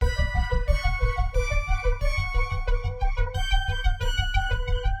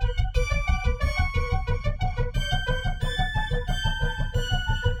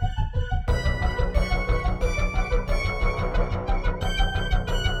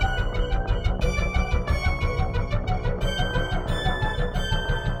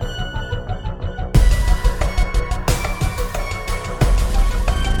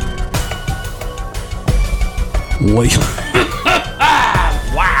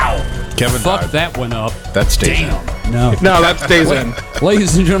Wow. Kevin Fuck died. that one up. That stays in. No. No, that stays in.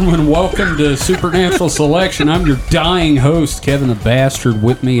 Ladies and gentlemen, welcome to Supernatural Selection. I'm your dying host, Kevin the Bastard.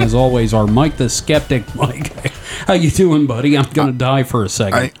 With me, as always, are Mike the Skeptic. Mike, how you doing, buddy? I'm gonna die for a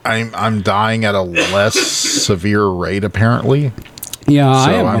second. I'm dying at a less severe rate, apparently. Yeah, So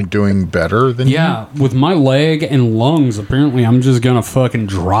I am. I'm doing better than Yeah, with my leg and lungs, apparently, I'm just gonna fucking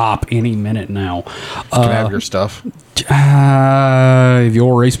drop any minute now. Can I have your stuff? If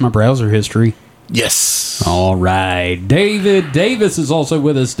you'll erase my browser history. Yes. All right, David Davis is also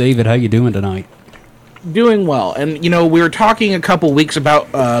with us. David, how you doing tonight? Doing well. And, you know, we were talking a couple weeks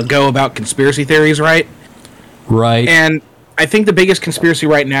ago about conspiracy theories, right? Right. And I think the biggest conspiracy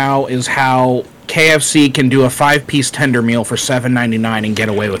right now is how KFC can do a 5-piece tender meal for $7.99 and get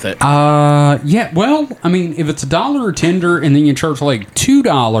away with it. Yeah, well, I mean, if it's $1 a tender and then you charge like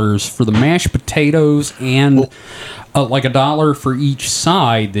 $2 for the mashed potatoes and like $1 for each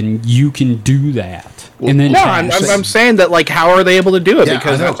side, then you can do that. And then No, I'm saying that, like, how are they able to do it? Yeah,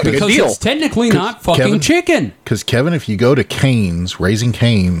 Because I know, that's a good because deal. it's technically not fucking Kevin- chicken. Because, Kevin, if you go to Cane's, Raising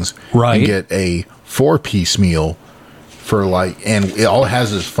Cane's, Right. you get a 4-piece meal for like, and it all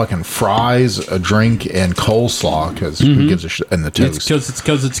has is fucking fries, a drink, and coleslaw, because who gives a shit, and the It's toast.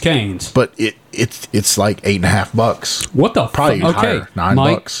 because it's Cane's. But it's like $8.50. What the Probably fuck? Okay, higher,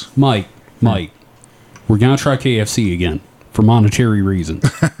 $9. Mike, we're gonna try KFC again for monetary reasons.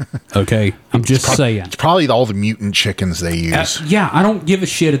 Okay, I'm just saying. It's probably all the mutant chickens they use. Yeah, I don't give a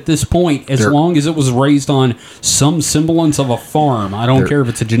shit at this point as long as it was raised on some semblance of a farm. I don't care if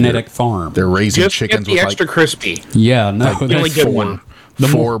it's a genetic farm. They're raising Just chickens get the with extra like crispy. Yeah, no, the only that's good one.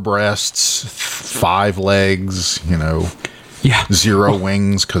 four breasts, 5 legs, 0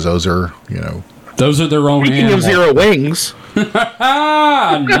 wings, because those are, those are their own Speaking animals. of 0 wings,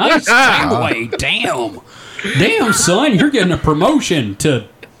 Ah, nice segue. Damn, son, you're getting a promotion to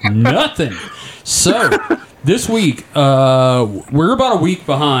nothing. So, this week, we're about a week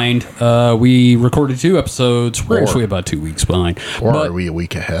behind. We recorded 2 episodes. We're actually about 2 weeks behind. or But are we a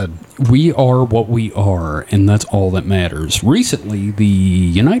week ahead? we are what we are, and that's all that matters. Recently, the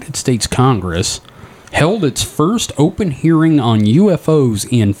United States Congress held its first open hearing on UFOs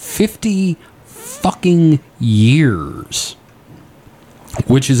in 50 fucking years.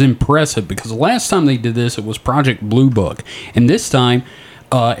 Which is impressive, because the last time they did this, it was Project Blue Book. And this time,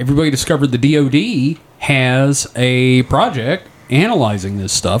 everybody discovered the DoD has a project analyzing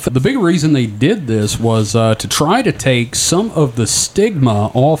this stuff. The big reason they did this was to try to take some of the stigma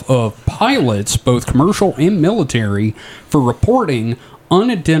off of pilots, both commercial and military, for reporting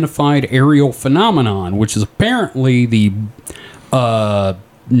unidentified aerial phenomenon, which is apparently the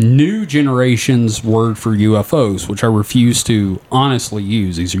new generation's word for UFOs, which I refuse to honestly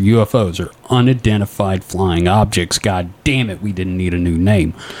use. These are UFOs, or unidentified flying objects. God damn it, we didn't need a new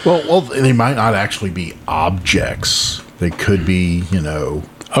name. Well, they might not actually be objects. They could be,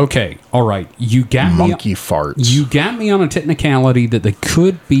 Okay, all right. You got monkey me. farts. You got me on a technicality that they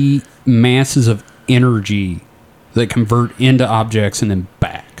could be masses of energy that convert into objects and then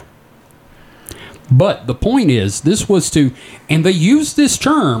back. But the point is, this was to, and they used this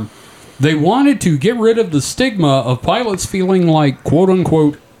term, they wanted to get rid of the stigma of pilots feeling like, quote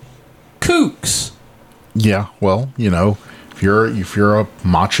unquote, kooks. Yeah, well, if you're a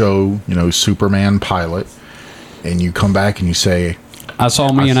macho, Superman pilot, and you come back and you say, I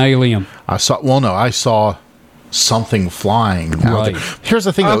saw me an alien. I saw something flying out Right. there. Here's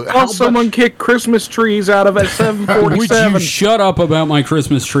the thing, though. I saw someone kick Christmas trees out of a Would 747. you shut up about my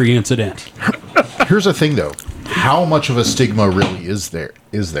Christmas tree incident? Here's the thing, though. How much of a stigma really is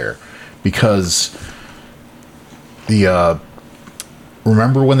there? Because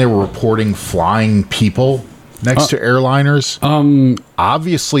remember when they were reporting flying people next to airliners?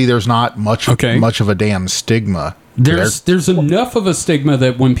 Obviously, there's not much of a damn stigma. There's enough of a stigma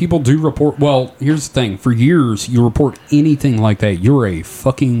that when people do report, well, here's the thing. For years, you report anything like that, you're a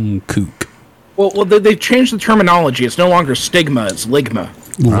fucking kook. Well, they've changed the terminology. It's no longer stigma, it's ligma.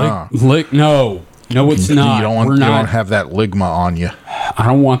 No, it's not. You don't have that ligma on you. I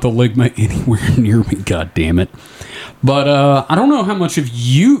don't want the ligma anywhere near me, god damn it. But I don't know how much of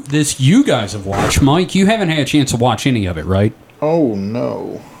you guys have watched. Mike, you haven't had a chance to watch any of it, right? Oh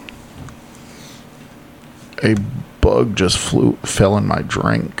no. A bug just fell in my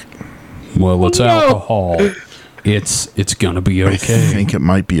drink. Well, it's alcohol. It's gonna be okay. I think it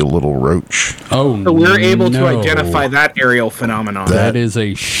might be a little roach. Oh, So we're able to no. identify that aerial phenomenon. That is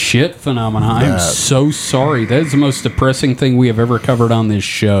a shit phenomenon. I'm so sorry. That is the most depressing thing we have ever covered on this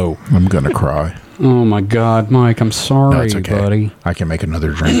show. I'm gonna cry. Oh my God, Mike, I'm sorry, No, it's okay. buddy. I can make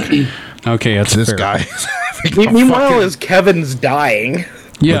another drink. Okay, that's This fair. guy is Meanwhile, as Kevin's dying.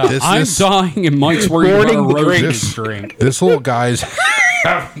 Yeah, I'm dying and Mike's worried about eroding his drink. This little guy's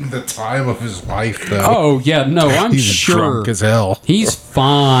having the time of his life, though. Oh, yeah, no, I'm He's sure. drunk as hell. He's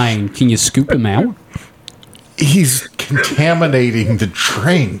fine. Can you scoop him out? He's contaminating the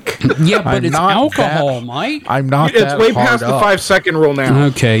drink. Yeah, but it's alcohol, Mike. I'm not It's that way hard past the up. 5-second rule now.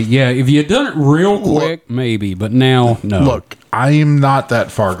 Okay, yeah, if you had done it real quick, maybe, but now, no. Look, I am not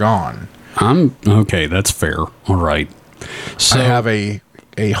that far gone. Okay, that's fair. All right. So, I have a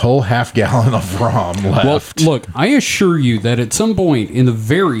whole half gallon of rum left. Well, look, I assure you that at some point in the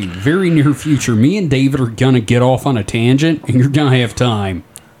very, very near future, me and David are going to get off on a tangent, and you're going to have time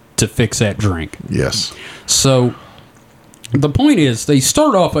to fix that drink. Yes. So, the point is, they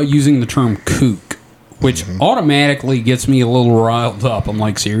start off by using the term kook, which automatically gets me a little riled up. I'm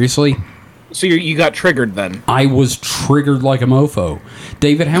like, seriously? So you got triggered then? I was triggered like a mofo.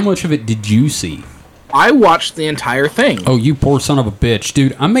 David, how much of it did you see? I watched the entire thing. Oh, you poor son of a bitch.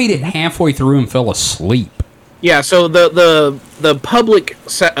 Dude, I made it halfway through and fell asleep. Yeah, so the public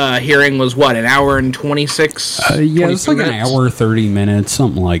hearing was what, an hour and 26? Yeah, it's like minutes? An hour, 30 minutes,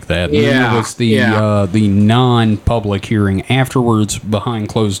 something like that. And then there was the non-public hearing afterwards behind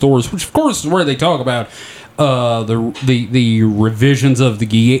closed doors, which of course is where they talk about the revisions of the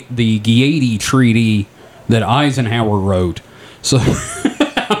Gaiety Treaty that Eisenhower wrote. So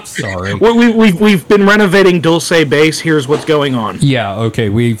I'm sorry. Well, we've been renovating Dulce Base. Here's what's going on. Yeah, okay.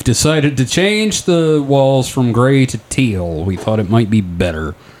 We've decided to change the walls from gray to teal. We thought it might be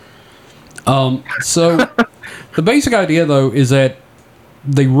better. So the basic idea, though, is that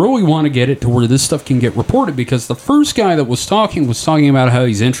they really want to get it to where this stuff can get reported, because the first guy that was talking about how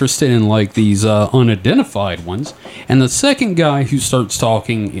he's interested in like these unidentified ones, and the second guy who starts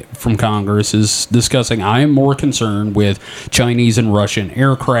talking from Congress is discussing, I am more concerned with Chinese and Russian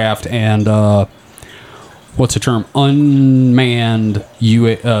aircraft and what's the term, unmanned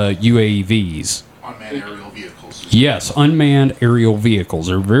UAVs. Unmanned aerial vehicles. Yes, unmanned aerial vehicles.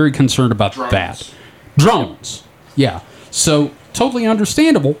 They're very concerned about that. Drones. Yeah. So totally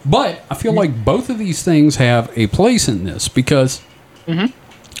understandable, but I feel like both of these things have a place in this because,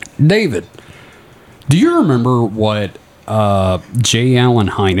 David, do you remember what J. Allen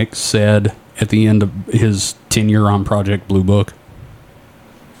Hynek said at the end of his tenure on Project Blue Book?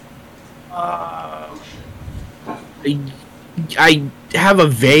 I have a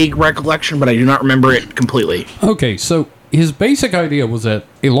vague recollection, but I do not remember it completely. Okay, so his basic idea was that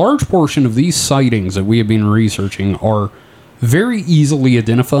a large portion of these sightings that we have been researching are very easily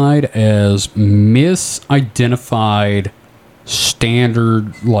identified as misidentified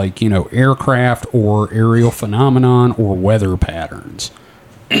standard, like, aircraft or aerial phenomenon or weather patterns.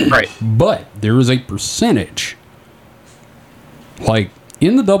 Right. But there is a percentage, like,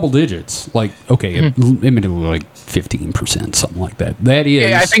 in the double digits, like, okay, admittedly, like 15%, something like that. That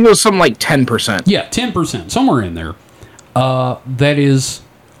is... Yeah, I think it was something like 10%. Yeah, 10%, somewhere in there. That is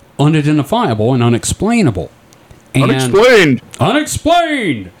unidentifiable and unexplainable. And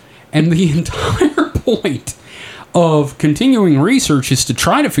Unexplained! And the entire point of continuing research is to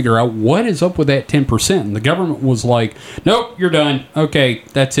try to figure out what is up with that 10%. And the government was like, nope, you're done. Okay,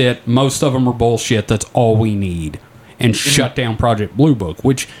 that's it. Most of them are bullshit. That's all we need. And shut down Project Blue Book,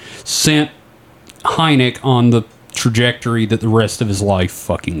 which sent Hynek on the trajectory that the rest of his life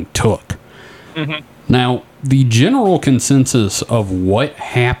fucking took. Now, the general consensus of what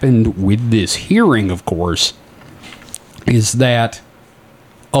happened with this hearing, of course, is that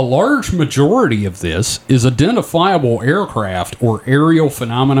a large majority of this is identifiable aircraft or aerial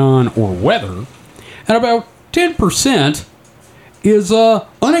phenomenon or weather, and about 10% is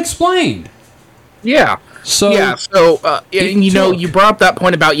unexplained. Yeah. So, you brought up that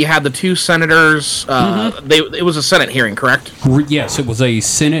point about you had the two senators. It was a Senate hearing, correct? Yes, it was a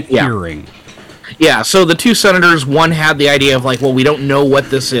Senate hearing. Yeah, so the two senators, one had the idea of like, well, we don't know what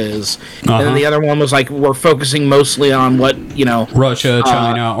this is. And then the other one was like, we're focusing mostly on what, Russia,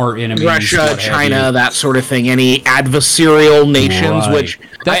 China, or enemies. Russia, China, that sort of thing. Any adversarial nations, which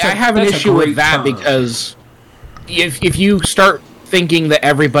I have an issue with that because if you start thinking that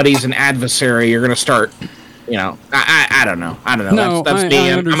everybody's an adversary, you're going to start, I don't know. No, that's me.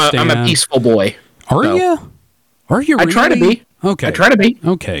 I'm a peaceful boy. Are you? Are you really? I try to be. Okay. I try to be.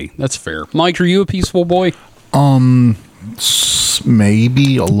 Okay, that's fair. Mike, are you a peaceful boy?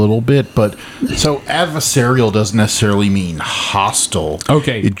 Maybe a little bit, but so adversarial doesn't necessarily mean hostile.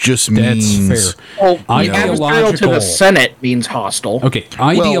 Okay, it just means that's fair. Adversarial to the Senate means hostile. Okay,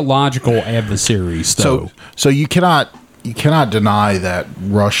 ideological adversaries, though. So you cannot deny that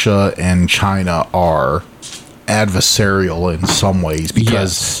Russia and China are adversarial in some ways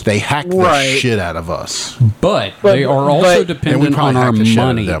because they hack the shit out of us. But they are also dependent on our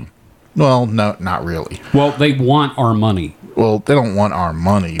money. Well, no, not really. Well, they want our money. Well, they don't want our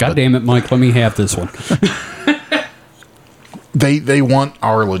money. God damn it, Mike, let me have this one. They want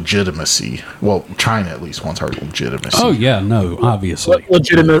our legitimacy. Well, China at least wants our legitimacy. Oh, yeah, no, obviously. What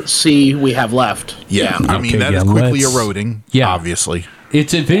legitimacy we have left. Yeah, I mean, that is quickly eroding, obviously.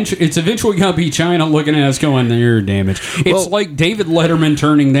 It's eventually going to be China looking at us going, "They're damaged." It's like David Letterman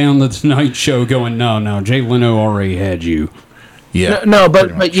turning down the Tonight Show going, no, Jay Leno already had you. Yeah. No,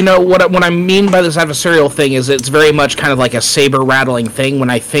 but you know, what I mean by this adversarial thing is it's very much kind of like a saber-rattling thing when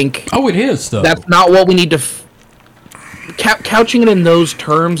I think... Oh, it is, though. That's not what we need to... couching it in those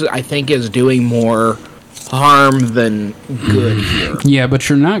terms, I think, is doing more harm than good here. Yeah, but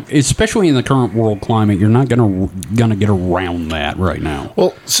you're not, especially in the current world climate, you're not gonna get around that right now.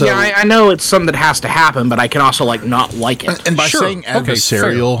 Well, so yeah, I know it's something that has to happen, but I can also not like it. And by saying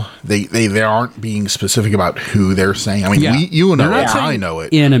adversarial, they aren't being specific about who they're saying. I mean, you and I know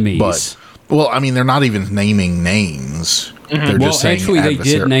it. Enemies, but I mean, they're not even naming names. Mm-hmm. They're just saying actually, they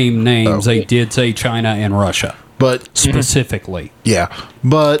did name names. They did say China and Russia, but specifically,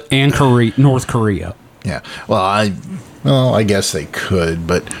 and North Korea. Yeah. Well, I guess they could,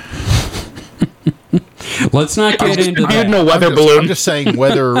 but let's not get into that. No weather balloon. I'm just saying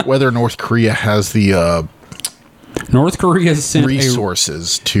whether North Korea has the North Korea sent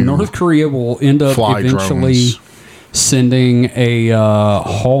resources to North Korea will end up eventually sending a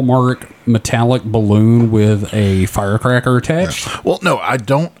Hallmark metallic balloon with a firecracker attached. Yeah. Well, no, I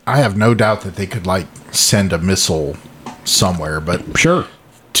don't. I have no doubt that they could send a missile somewhere, but sure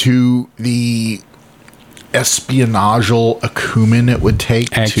to the espionageal acumen it would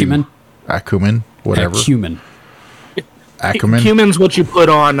take acumen, whatever. Acumen's what you put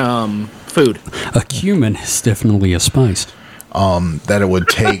on food. A cumin is definitely a spice. That it would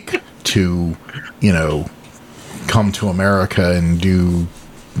take to, come to America and do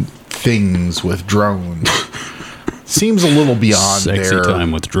things with drones. Seems a little beyond Sexy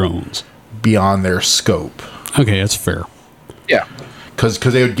time with drones. Beyond their scope. Okay, that's fair. Yeah. Because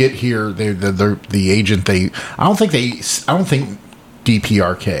they would get here, the agent. I don't think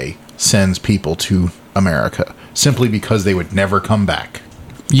DPRK sends people to America simply because they would never come back.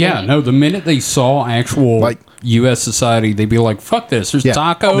 Yeah, no. The minute they saw actual U.S. society, they'd be like, "Fuck this! There's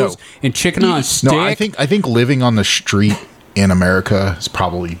tacos and chicken on a stick." No, I think living on the street in America is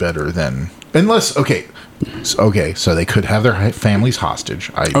probably better than so they could have their families hostage.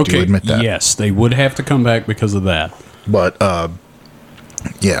 I do admit that. Yes, they would have to come back because of that. But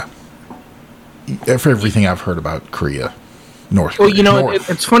yeah, for everything I've heard about Korea, North Korea. Well,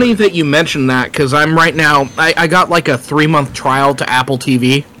 it's funny that you mentioned that because I'm right now, I got a 3-month trial to Apple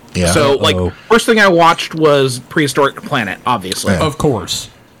TV. Yeah. So, first thing I watched was Prehistoric Planet, obviously. Yeah. Of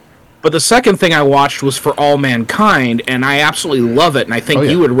course. But the second thing I watched was For All Mankind, and I absolutely love it, and I think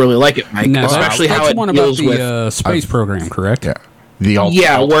you would really like it, Mike. Now, especially that's how it one deals about the space program, correct? Yeah. The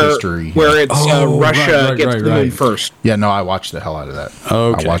history. Where it's Russia gets to the moon first. Yeah, no, I watched the hell out of that.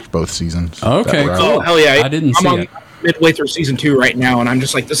 Okay. I watched both seasons. Okay, cool. Oh, hell yeah. I didn't see it. Midway through season 2 right now, and I'm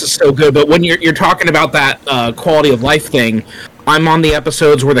just like, this is so good. But when you're talking about that quality of life thing, I'm on the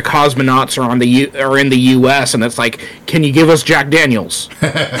episodes where the cosmonauts are in the U.S., and it's like, can you give us Jack Daniels?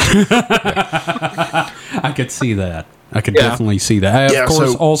 I could see that. I could definitely see that. Of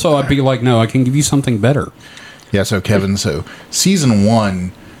course, also, I'd be like, no, I can give you something better. Yeah, so Kevin, season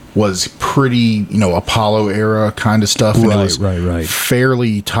 1 was pretty, Apollo era kind of stuff. And it was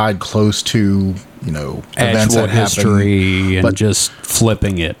fairly tied close to, events that history and just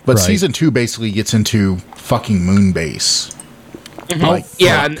flipping it. But season 2 basically gets into fucking moon base.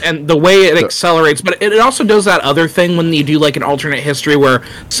 Mm-hmm. And the way it accelerates, but it also does that other thing when you do an alternate history where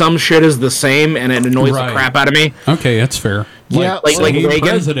some shit is the same and it annoys the crap out of me. Okay, that's fair. Like Reagan,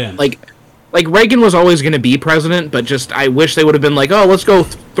 president. Like Reagan was always going to be president, but just I wish they would have been like, oh, let's go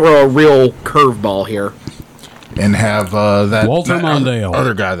throw a real curveball here, and have that Walter Mondale,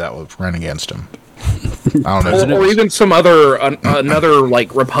 other guy that was ran against him. I don't know, or even some other another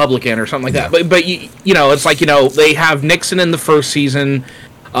Republican or something like that. But it's they have Nixon in the first season,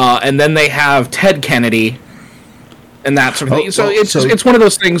 and then they have Ted Kennedy, and that sort of thing. So it's one of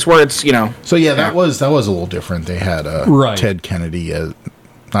those things where it's So that was a little different. They had Ted Kennedy as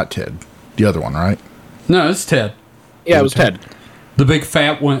not Ted. The other one, right? No, it's Ted. Yeah, it was Ted. The big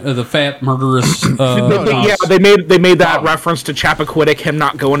fat one, the fat murderous. They made that reference to Chappaquiddick, him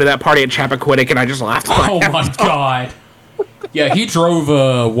not going to that party at Chappaquiddick, and I just laughed. Oh my god! Yeah, he drove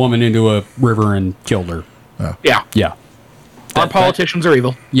a woman into a river and killed her. Yeah. Our politicians are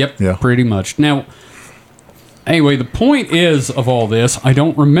evil. Yep. Yeah. Pretty much. Now, Anyway, the point is of all this, I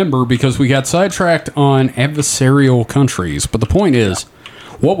don't remember because we got sidetracked on adversarial countries. But the point is,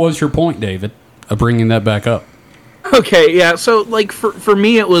 what was your point, David, of bringing that back up? Okay, yeah. So, like, for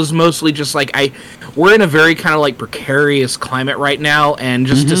me, it was mostly just like we're in a very kind of like precarious climate right now, and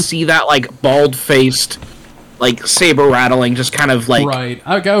just to see that like bald-faced, like saber rattling, just kind of like right.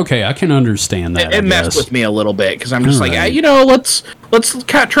 Okay, I can understand that. It messed with me a little bit because I'm just like, you know, let's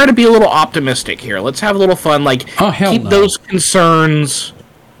try to be a little optimistic here. Let's have a little fun. Like, keep those concerns.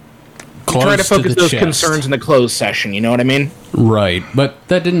 Close try to focus those chest. Concerns in the closed session. You know what I mean? Right, but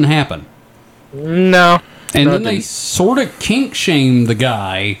that didn't happen. No. And then they sort of kink shamed the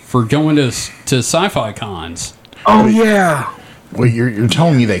guy for going to sci-fi cons. Oh yeah. Wait, you're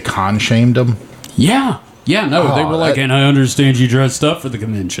telling me they con shamed him? Yeah. Yeah, no, they were like, and I understand you dressed up for the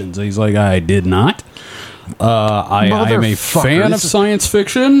conventions. He's like, I did not. I am a fan of science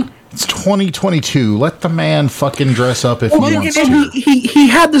fiction. It's 2022. Let the man fucking dress up if he wants to. He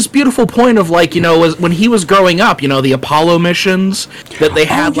had this beautiful point of like, you know, when he was growing up, you know, the Apollo missions that they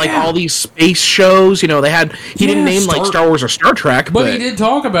had like all these space shows. You know, they had he didn't name like Star Wars or Star Trek, but he did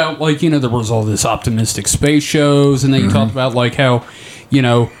talk about like, you know, there was all this optimistic space shows, and then he talked about like how, you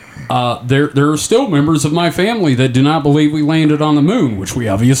know. There are still members of my family that do not believe we landed on the moon, which we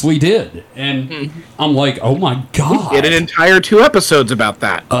obviously did. And I'm like, oh my god. We did an entire 2 episodes about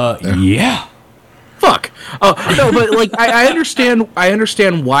that. Yeah. Fuck. No, but like I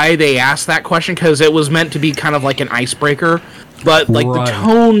understand why they asked that question, because it was meant to be kind of like an icebreaker. But like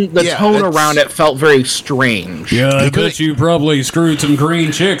the tone around it felt very strange. Yeah, I bet you probably screwed some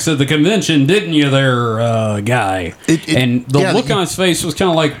green chicks at the convention, didn't you, there, guy? And the look on his face was kind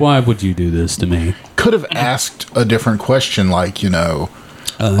of like, "Why would you do this to me?" Could have asked a different question, like, you know,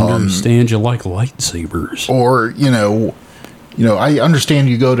 I understand you like lightsabers, or you know, I understand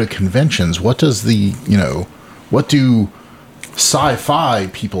you go to conventions. What does what do sci-fi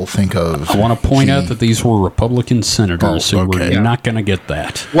people think of? I want to point out that these were Republican senators, so we're not going to get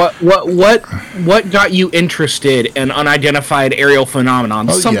that. What got you interested in unidentified aerial phenomenon?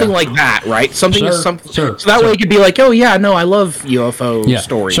 Something like that, right? Something so that way you could be like, oh yeah, no, I love UFO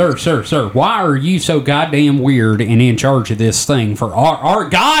stories. Sir, why are you so goddamn weird and in charge of this thing for our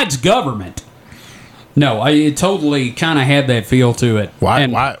God's government? No, it totally kind of had that feel to it. Why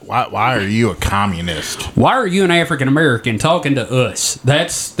are you a communist? Why are you an African American talking to us?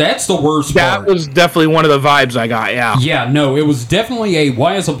 That's the worst part. That was definitely one of the vibes I got, yeah. Yeah, no, it was definitely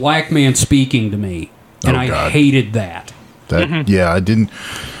why is a black man speaking to me? And I hated that. Yeah, I didn't.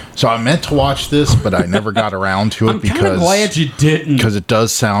 So I meant to watch this, but I never got around to it I'm kind of glad you didn't. Because it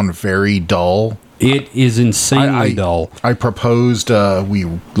does sound very dull. It is insanely dull. I proposed we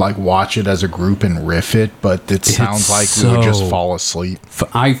like watch it as a group and riff it, but it sounds like we would just fall asleep.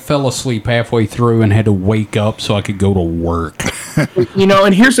 I fell asleep halfway through and had to wake up so I could go to work. You know,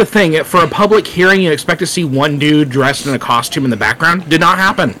 and here's the thing. For a public hearing, you expect to see one dude dressed in a costume in the background. Did not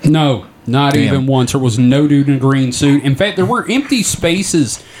happen. No, not even once. There was no dude in a green suit. In fact, there were empty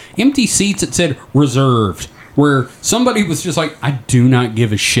spaces, empty seats that said reserved, where somebody was just like, I do not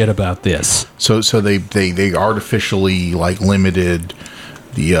give a shit about this. So they artificially like limited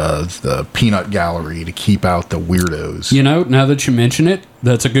the peanut gallery to keep out the weirdos. You know, now that you mention it,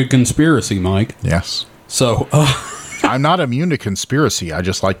 that's a good conspiracy, Mike. Yes. So I'm not immune to conspiracy. I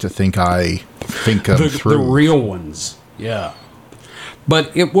just like to think I think them through. The real ones. Yeah.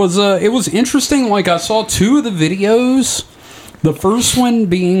 But it was interesting. Like, I saw 2 of the videos. The first one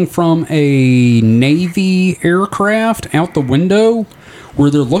being from a Navy aircraft out the window,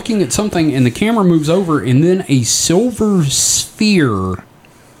 where they're looking at something and the camera moves over, and then a silver sphere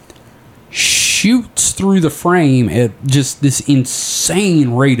shoots through the frame at just this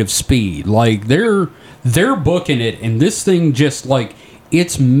insane rate of speed. Like, they're booking it, and this thing just like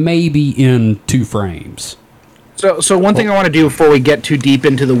it's maybe in 2 frames. So one thing I want to do before we get too deep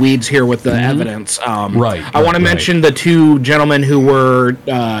into the weeds here with the evidence, I want to mention the 2 gentlemen who were,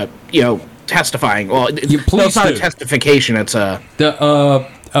 testifying. Well, it's not a testification; it's a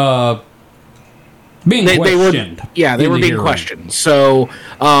being questioned. They were being questioned. So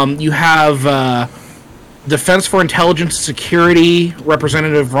you have Defense for Intelligence and Security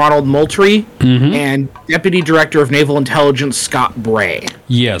Representative Ronald Moultrie and Deputy Director of Naval Intelligence Scott Bray.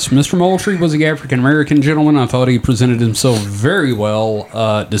 Yes, Mr. Moultrie was the African-American gentleman. I thought he presented himself very well,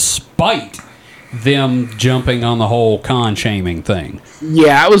 despite them jumping on the whole con-shaming thing.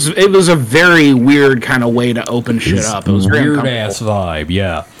 Yeah, it was a very weird kind of way to open shit up. It was very weird-ass vibe,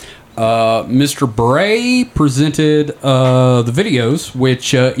 yeah. Mr. Bray presented the videos,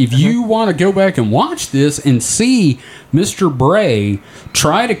 which if you want to go back and watch this and see Mr. Bray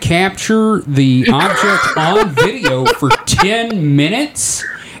try to capture the object on video for 10 minutes.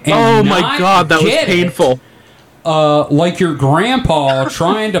 And oh my God, that was painful. Like your grandpa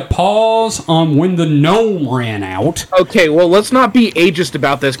trying to pause on when the gnome ran out. Okay, well, let's not be ageist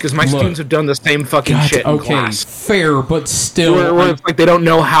about this, because my students have done the same fucking shit in class. Fair, but still. Where it's like they don't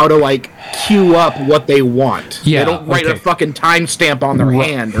know how to, like, queue up what they want. Yeah, they don't write a fucking timestamp on their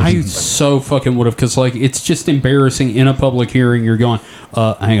hand or I so fucking would have, because, like, it's just embarrassing in a public hearing. You're going,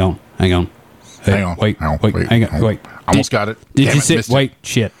 hang on. Wait. Almost got it. Did you sit? Wait,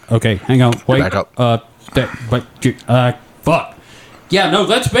 shit. Okay, hang on. Wait. Back up. Fuck. Yeah, no,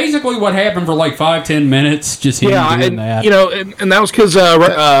 that's basically what happened for like 5-10 minutes. Just him doing that. You know, and that was because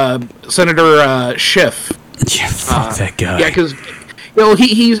Senator Schiff. Yeah, fuck that guy. Yeah, because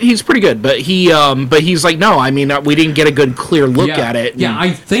he's pretty good, but he's like, no, I mean, we didn't get a good clear look at it. Yeah,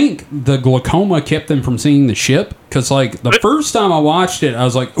 I think the glaucoma kept them from seeing the ship, because like the first time I watched it, I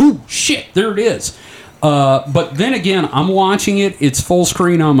was like, ooh, shit, there it is. But then again, I'm watching it. It's full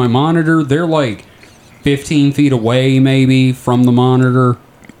screen on my monitor. They're like 15 feet away maybe from the monitor,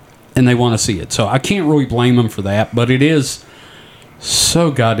 and they want to see it. So I can't really blame them for that, but it is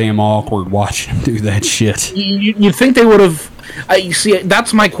so goddamn awkward watching them do that shit. You'd think they would have... you see,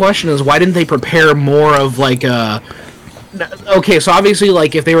 that's my question, is why didn't they prepare more of like a... Okay, so obviously,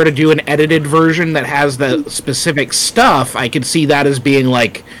 like, if they were to do an edited version that has the specific stuff, I could see that as being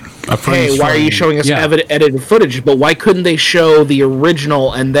like, hey, why are you showing us edited footage? But why couldn't they show the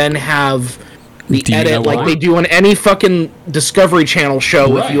original and then have the edit like they do on any fucking Discovery Channel show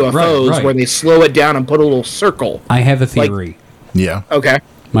with UFOs, where they slow it down and put a little circle? I have a theory. Yeah. Okay.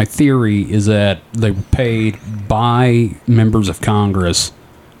 My theory is that they were paid by members of Congress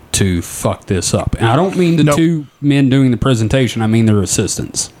to fuck this up. And I don't mean the two men doing the presentation. I mean their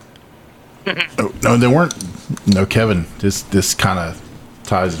assistants. No, they weren't. No, Kevin, this kind of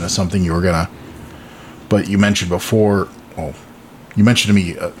ties into something you were going to... But you mentioned before... Well, you mentioned to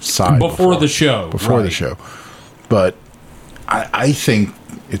me before the show. Before the show. But I think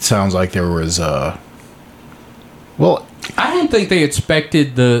it sounds like there was... well... I don't think they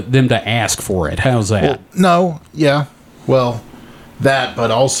expected them to ask for it. How's that? Well, no, yeah. Well, that,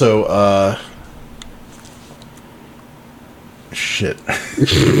 but also... shit.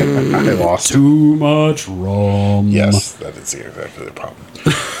 I lost too much rum. Yes, that is exactly the problem.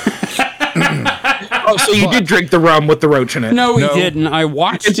 Oh, so you did drink the rum with the roach in it? No, he didn't. I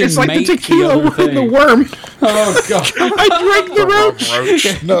watched him like make the tequila with the worm. Oh, God. I drank the roach.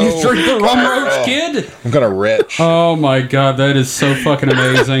 No. You drink the rum roach, kid? I'm going to retch. Oh, my God. That is so fucking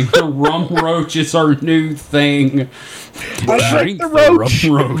amazing. The rum roach is our new thing. Drink the roach.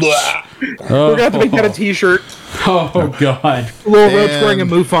 Rum roach. We're going to have to make that a t-shirt. Oh, God. Little Roach wearing a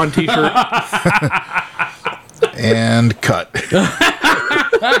MUFON t-shirt. And cut.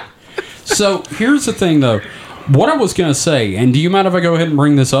 So, here's the thing, though. What I was going to say, and do you mind if I go ahead and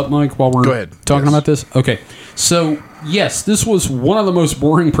bring this up, Mike, while we're talking about this? Okay. So, yes, this was one of the most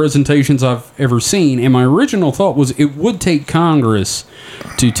boring presentations I've ever seen, and my original thought was it would take Congress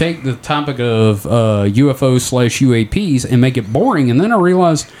to take the topic of UFOs/UAPs and make it boring, and then I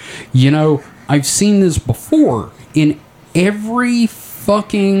realized, I've seen this before. In every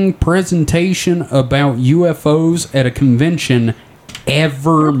fucking presentation about UFOs at a convention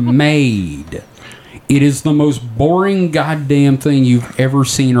ever made, it is the most boring goddamn thing you've ever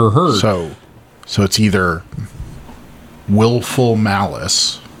seen or heard. So it's either willful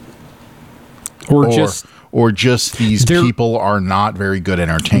malice or just these people are not very good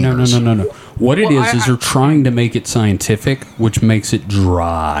entertainers. No. What it is they're trying to make it scientific, which makes it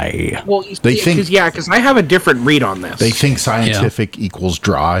dry. Well, because I have a different read on this. They think scientific equals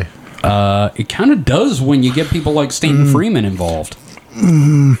dry. It kind of does when you get people like Stanton Freeman involved.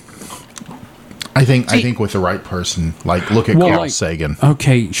 I think with the right person, like look at Carl Sagan.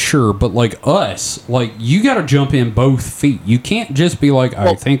 Okay, sure, but like us, like you got to jump in both feet. You can't just be like,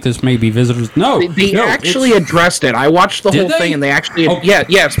 I think this may be visitors. No, they actually addressed it. I watched the whole thing, and they actually,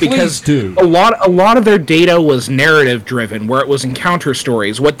 yes, because a lot of their data was narrative driven, where it was encounter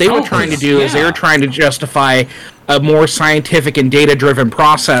stories. What they were trying to do is they were trying to justify a more scientific and data-driven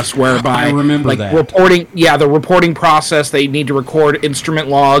process, whereby the reporting process, they need to record instrument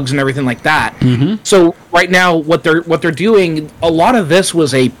logs and everything like that. Mm-hmm. So right now, what they're doing, a lot of this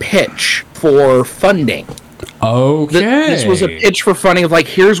was a pitch for funding. Okay. This was a pitch for funding of like,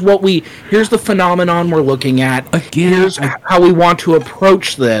 here's the phenomenon we're looking at. Again, here's how we want to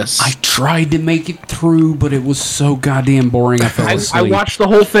approach this. I tried to make it through, but it was so goddamn boring. I fell asleep. I watched the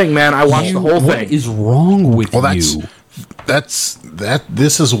whole thing, man. I watched the whole thing. What is wrong with you?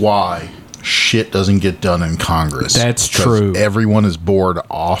 This is why shit doesn't get done in Congress. That's true. Everyone is bored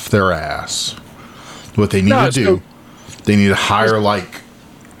off their ass. What they need to do, they need to hire like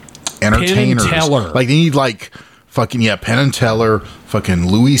entertainers. Penn and Teller. Like they need like fucking Penn and Teller, fucking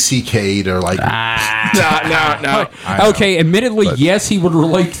Louis C.K. They're like no. Okay, admittedly, yes, he would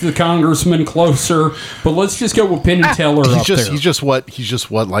relate to the congressman closer, but let's just go with Penn and Teller up there. He's just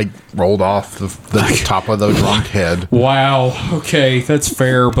what like rolled off the top of the drunk head. Wow. Okay, that's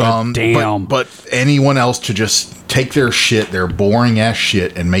fair, but damn. But anyone else to just take their shit, their boring ass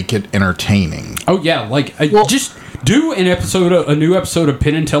shit, and make it entertaining. Oh yeah, like just do a new episode of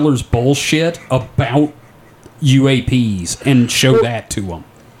Penn and Teller's bullshit about UAPs and show that to them.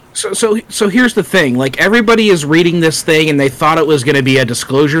 So here's the thing. Like, everybody is reading this thing and they thought it was going to be a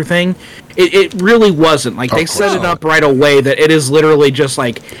disclosure thing. It really wasn't. Like, they set it up right away that it is literally just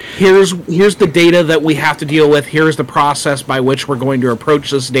like, here's the data that we have to deal with. Here's the process by which we're going to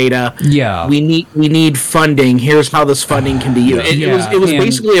approach this data. Yeah. We need funding. Here's how this funding can be used. It was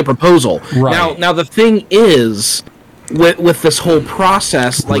basically a proposal. Right. Now the thing is, with this whole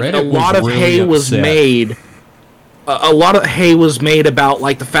process, like, Reddit a lot of hay was made. A lot of hay was made about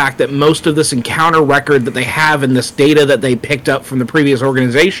like the fact that most of this encounter record that they have and this data that they picked up from the previous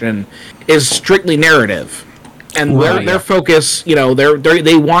organization is strictly narrative, and their focus,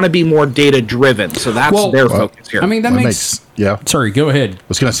 they want to be more data driven, so that's their focus here. I mean, that makes Sorry, go ahead. I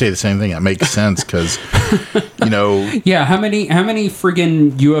was going to say the same thing. That makes sense because, Yeah, how many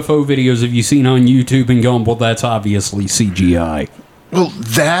friggin' UFO videos have you seen on YouTube and gone, well, that's obviously CGI? Well,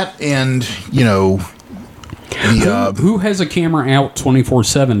 that and who has a camera out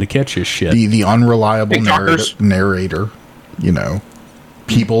 24/7 to catch his shit? The unreliable narrator,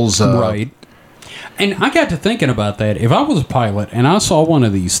 people's right. And I got to thinking about that. If I was a pilot and I saw one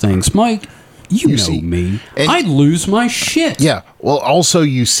of these things, Mike, you know me, I'd lose my shit. Yeah. Well, also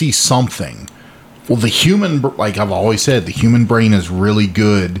you see something. Well, like I've always said, the human brain is really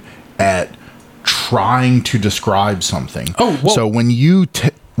good at trying to describe something. Oh, well, so when you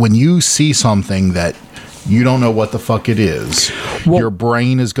see something that you don't know what the fuck it is, your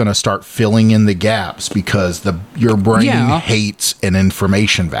brain is going to start filling in the gaps because your brain hates an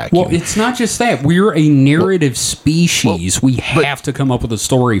information vacuum. Well, it's not just that. We're a narrative species. We have to come up with a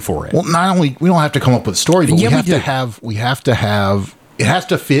story for it. Well, not only we don't have to come up with a story, but we have to have it has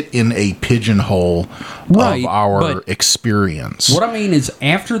to fit in a pigeonhole of our experience. What I mean is,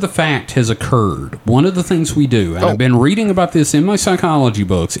 after the fact has occurred, one of the things we do, and I've been reading about this in my psychology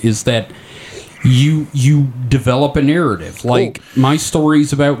books, is that you develop a narrative. Like, my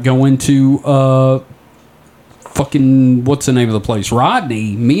story's about going to fucking, what's the name of the place?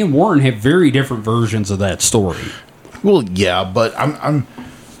 Rodney. Me and Warren have very different versions of that story. Well, yeah, but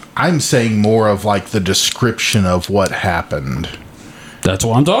I'm saying more of like the description of what happened. That's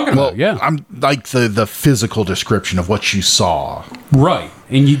what I'm talking about, yeah. I'm like the physical description of what you saw. Right.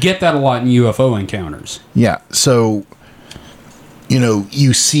 And you get that a lot in UFO encounters. Yeah. So,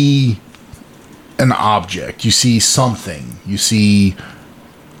 you see an object, you see something, you see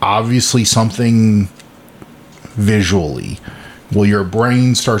obviously something visually. Well, your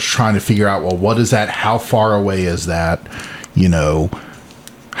brain starts trying to figure out, well, what is that? How far away is that?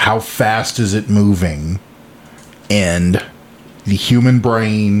 How fast is it moving? And the human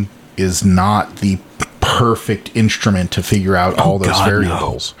brain is not the perfect instrument to figure out all those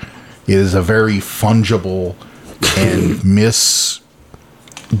variables. No. It is a very fungible and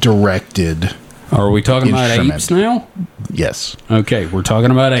misdirected. Are we talking about apes now? Yes. Okay, we're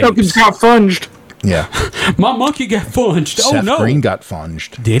talking about apes. Tokens got funged. Yeah. My monkey got funged. Seth Green got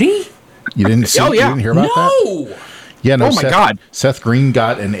funged. Did he? You didn't see? You didn't hear about that? No. Yeah, no. Oh my God. Seth Green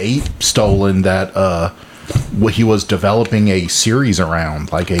got an ape stolen that he was developing a series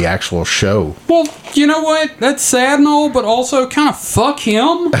around, like a actual show. Well, you know what? That's sad and all, but also kind of fuck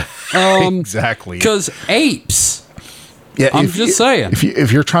him. Exactly. Because apes. Yeah, I'm just saying.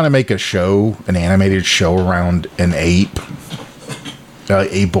 If you're trying to make a show, an animated show around an ape,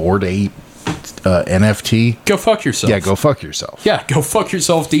 a bored ape, NFT, go fuck yourself. Yeah, go fuck yourself. Yeah, go fuck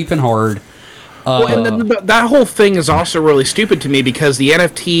yourself deep and hard. And then that whole thing is also really stupid to me because the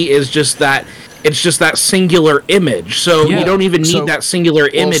NFT is just that. It's just that singular image. So you don't even need that singular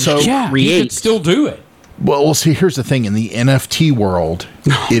image to create. You could still do it. Well, see, here's the thing. In the NFT world,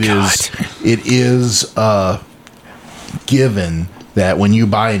 it is given that when you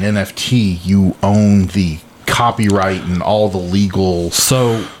buy an NFT, you own the copyright and all the legal.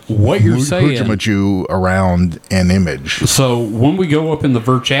 So what you're saying, hujamaju around an image. So when we go up in the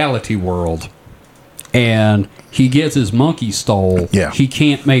virtuality world, and he gets his monkey stole, he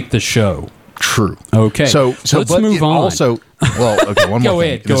can't make the show. True. Okay. So let's move on. Also, well, okay. One more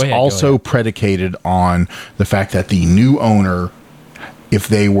thing. Go ahead. Also predicated on the fact that the new owner, if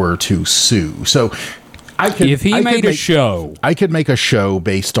they were to sue, so. If he made a show, I could make a show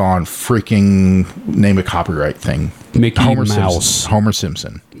based on freaking name a copyright thing. Homer Mouse. Homer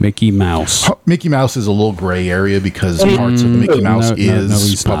Simpson. Mickey Mouse. Mickey Mouse is a little gray area because parts of Mickey Mouse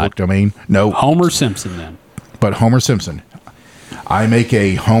is public domain. No. Homer Simpson then. But Homer Simpson. I make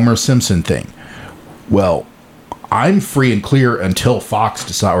a Homer Simpson thing. Well, I'm free and clear until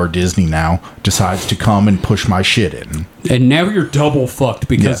Fox or Disney now decides to come and push my shit in. And now you're double fucked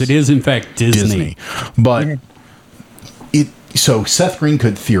because it is in fact Disney. But so Seth Green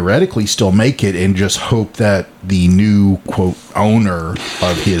could theoretically still make it and just hope that the new quote owner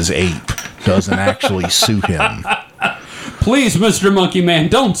of his ape doesn't actually sue him. Please, Mr. Monkey Man,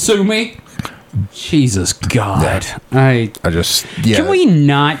 don't sue me. Jesus God. I just Can we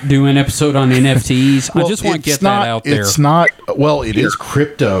not do an episode on NFTs? I just want to get that out there. It's not it is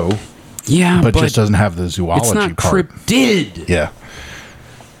crypto. Yeah, but just doesn't have the zoology it's not part. Cryptid. Yeah.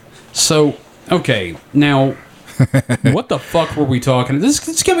 So, okay, now what the fuck were we talking? This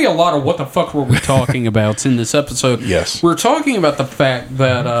is going to be a lot of what the fuck were we talking about in this episode. Yes. We're talking about the fact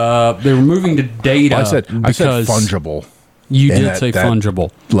that they were moving to data. Well, I said fungible. You did say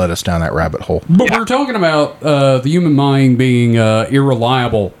fungible. Led us down that rabbit hole. But we're talking about the human mind being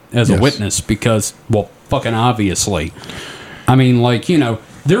irreliable as a witness because, well, fucking obviously. I mean, like,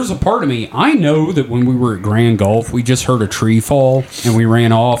 there's a part of me, I know that when we were at Grand Gulf, we just heard a tree fall and we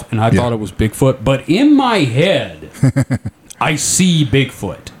ran off and I thought it was Bigfoot. But in my head, I see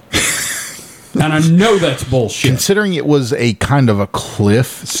Bigfoot. And I know that's bullshit. Considering it was a kind of a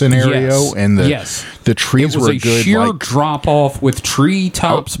cliff scenario, and the trees were a good sheer drop off with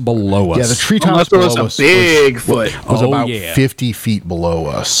treetops below us. Yeah, the treetops below us was Bigfoot. Was about 50 feet below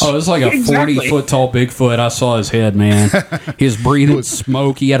us. Oh, it was like a 40-foot tall Bigfoot. I saw his head, man. He was breathing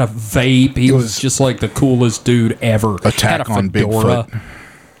smoke. He had a vape. He was just like the coolest dude ever. Attack on Bigfoot.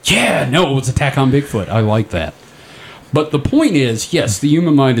 Yeah, no, it was Attack on Bigfoot. I like that. But the point is, yes, the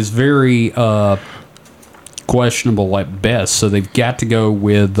human mind is very questionable at best, so they've got to go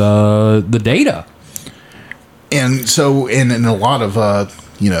with the data. And so, in a lot of,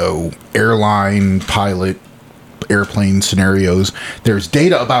 airline, pilot, airplane scenarios, there's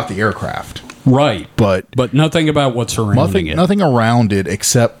data about the aircraft. Right. But nothing about what's surrounding it. Nothing around it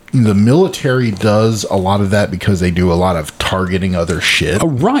except the military does a lot of that because they do a lot of targeting other shit. Oh,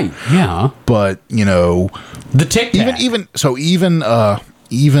 right. Yeah. But, the tic-tac.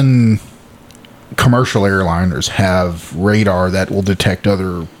 Even commercial airliners have radar that will detect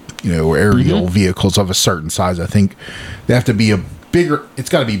other, aerial vehicles of a certain size. I think they have to be it's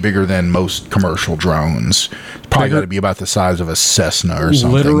got to be bigger than most commercial drones. Probably got to be about the size of a Cessna or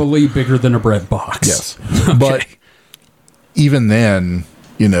something. Literally bigger than a bread box. Yes. Okay. But even then,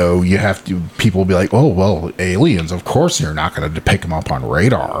 you have to, people will be like, oh, well, aliens, of course you're not going to pick them up on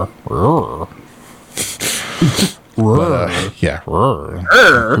radar.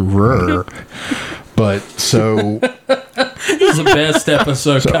 But so this is the best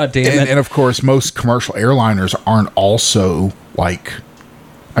episode. God damn it! And of course, most commercial airliners aren't also like.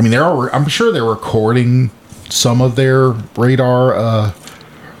 I mean, I'm sure they're recording some of their radar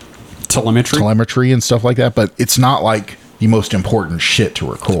telemetry and stuff like that, but it's not like the most important shit to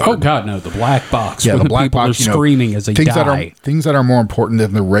record. Oh God, no! The black box. Yeah, the black box. Are screaming as they die. Things that are more important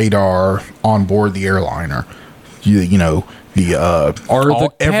than the radar on board the airliner. The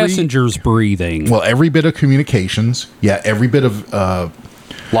passengers breathing? Well, every bit of communications. Yeah, every bit of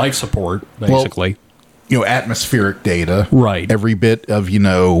life support, basically. Well, atmospheric data. Right. Every bit of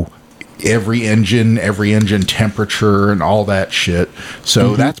every engine temperature and all that shit.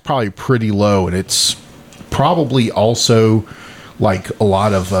 So that's probably pretty low, and it's probably also like a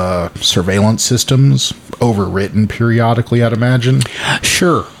lot of surveillance systems overwritten periodically, I'd imagine.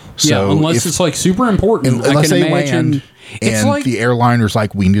 Sure. So unless it's like super important. Unless they land and the airliner's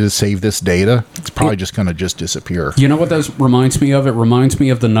like, we need to save this data, it's probably just going to just disappear. You know what that reminds me of? It reminds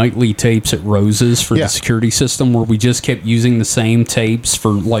me of the nightly tapes at Rose's for the security system, where we just kept using the same tapes for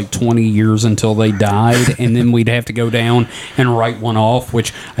like 20 years until they died, and then we'd have to go down and write one off,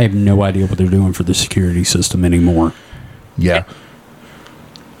 which I have no idea what they're doing for the security system anymore. Yeah.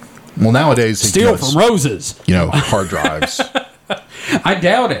 Well, nowadays... Steal from Rose's. Hard drives. I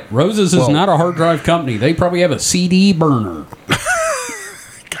doubt it. Rose's is not a hard drive company. They probably have a CD burner.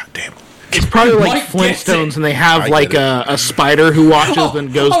 God damn. probably like Flintstones, and they have like a spider who watches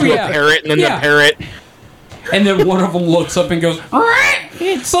and goes to a parrot, and then the parrot. And then one of them looks up and goes,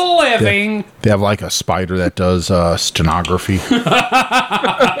 "It's a living." They have like a spider that does stenography.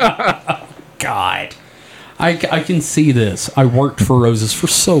 God. I can see this. I worked for Roses for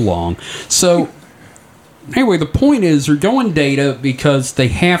so long. So, anyway, the point is they're going data because they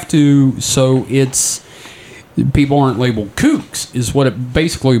have to, so it's, people aren't labeled kooks, is what it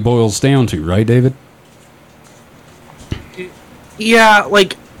basically boils down to, right, David? Yeah,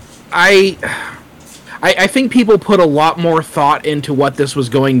 like, I think people put a lot more thought into what this was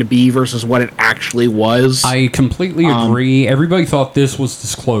going to be versus what it actually was. I completely agree. Everybody thought this was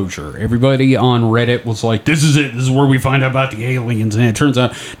disclosure. Everybody on Reddit was like, this is it. This is where we find out about the aliens. And it turns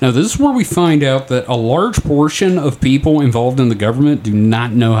out, no, this is where we find out that a large portion of people involved in the government do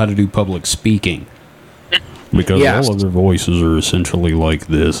not know how to do public speaking. Because all of their voices are essentially like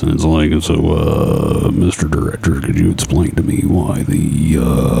this, and it's like, so, Mr. Director, could you explain to me why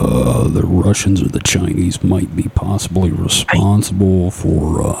the Russians or the Chinese might be possibly responsible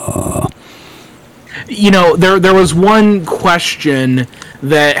for, there was one question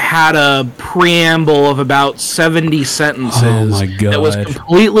that had a preamble of about 70 sentences. Oh my God. That was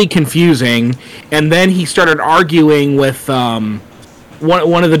completely confusing, and then he started arguing with,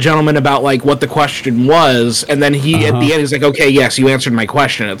 one of the gentlemen about like what the question was, and then he at the end he's like, "Okay, yes, you answered my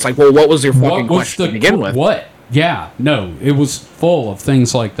question." It's like, well, what was your fucking question to begin with? What? Yeah, no, it was full of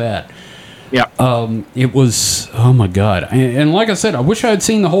things like that. Yeah. It was, oh my God, and like I said, I wish I had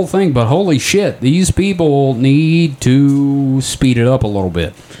seen the whole thing, but holy shit, these people need to speed it up a little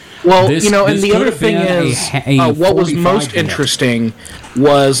bit. Well, and the other thing is, what was most interesting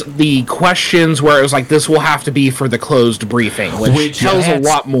was the questions where it was like, this will have to be for the closed briefing, which tells a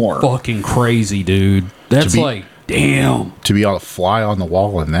lot more. Fucking crazy, dude. That's like, damn. To be able to fly on the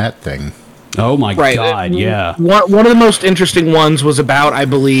wall in that thing. Oh my God, yeah. One of the most interesting ones was about, I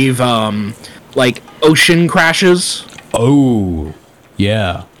believe, like ocean crashes. Oh,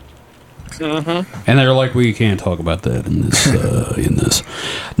 yeah. And they're like, we can't talk about that in this. In this.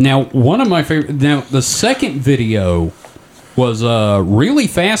 Now, one of my favorite. Now, the second video was really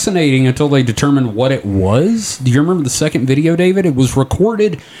fascinating until they determined what it was. Do you remember the second video, David? It was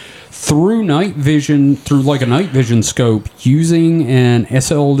recorded through night vision, through like a night vision scope, using an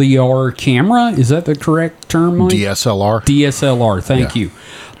SLDR camera. Is that the correct term, Mike? DSLR. DSLR. Thank you.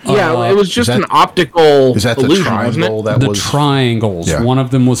 Yeah, it was just an optical is that illusion, the triangle wasn't it? The triangles. Yeah. One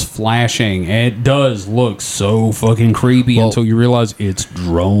of them was flashing. It does look so fucking creepy until you realize it's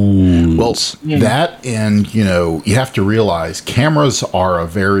drones. Well, that and, you have to realize cameras are a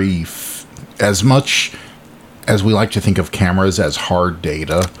very, as much as we like to think of cameras as hard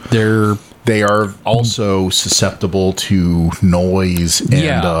data, they are also susceptible to noise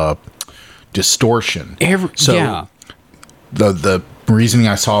and distortion. The reasoning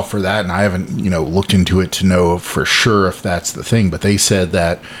I saw for that, and I haven't, looked into it to know for sure if that's the thing, but they said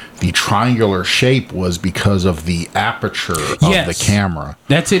that the triangular shape was because of the aperture of the camera.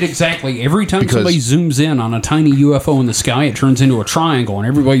 That's it exactly. Every time somebody zooms in on a tiny UFO in the sky, it turns into a triangle, and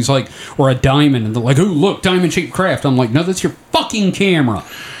everybody's like, or a diamond, and they're like, oh, look, diamond-shaped craft. I'm like, no, that's your fucking camera.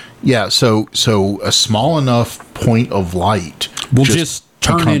 Yeah, so a small enough point of light will just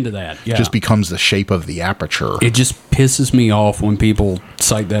turn into that. Yeah. Just becomes the shape of the aperture. It just pisses me off when people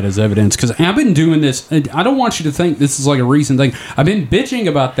cite that as evidence, because I've been doing this. I don't want you to think this is like a recent thing. I've been bitching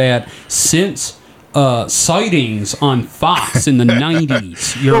about that since sightings on Fox in the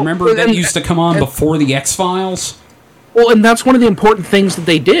 90s. You remember that used to come on before the X-Files? Well, and that's one of the important things that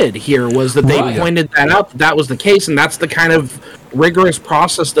they did here, was that they pointed that out, that was the case, and that's the kind of rigorous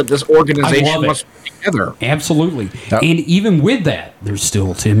process that this organization must put together. Absolutely. Yep. And even with that, there's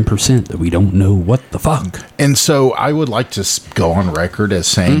still 10% that we don't know what the fuck. And so I would like to go on record as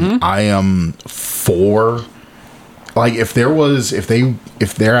saying I am for, like, if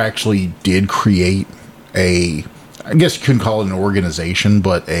there actually did create I guess you couldn't call it an organization,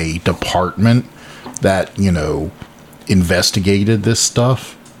 but a department that, investigated this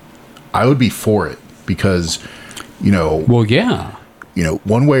stuff, I would be for it, because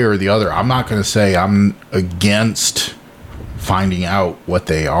one way or the other, I'm not going to say I'm against finding out what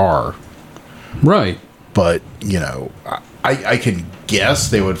they are, right? But I can guess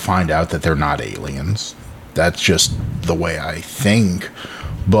they would find out that they're not aliens. That's just the way I think,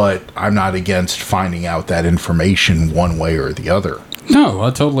 but I'm not against finding out that information one way or the other. No,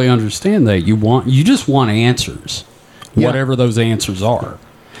 I totally understand that. You just want answers. Whatever those answers are.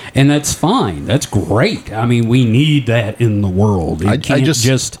 And that's fine. That's great. I mean, we need that in the world. It can't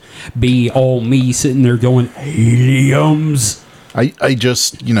just be all me sitting there going, aliens. I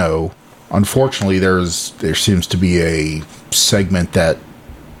just, unfortunately, there seems to be a segment that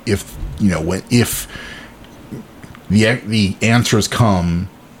if the answers come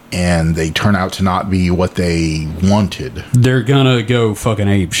and they turn out to not be what they wanted, they're gonna go fucking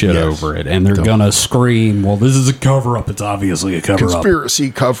ape shit over it, and they're gonna scream, well, this is a cover-up. It's obviously a cover-up.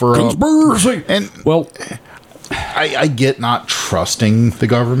 Conspiracy cover-up. Conspiracy! And, well... I get not trusting the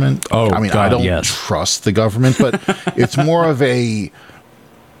government. Oh, I mean, God, I don't trust the government, but it's more of a...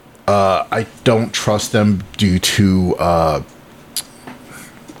 I don't trust them due to...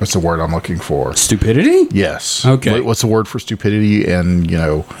 what's the word I'm looking for? Stupidity? Yes. Okay. What's the word for stupidity? And,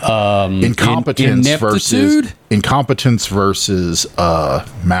 incompetence versus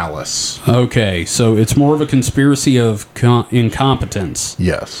malice. Okay, so it's more of a conspiracy of incompetence.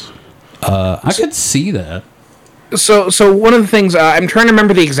 Yes. I could see that. So one of the things I'm trying to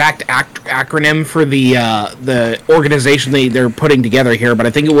remember the exact acronym for the organization they're putting together here, but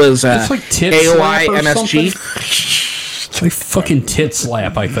I think it was it's like AOI MSG. It's like fucking tit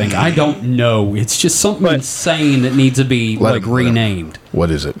slap, I think. I don't know. It's just something insane that needs to be renamed. What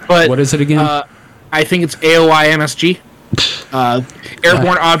is it? What is it again? I think it's AOI MSG.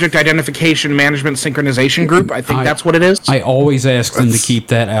 Airborne Object Identification Management Synchronization Group. I think that's what it is. I always ask them to keep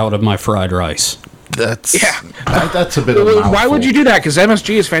that out of my fried rice. That's a bit of a mouthful. Why would you do that? Because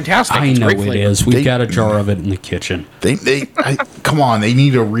MSG is fantastic. I know it is. We've got a jar of it in the kitchen. Come on. They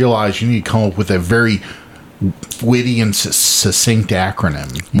need to realize you need to come up with a very witty and succinct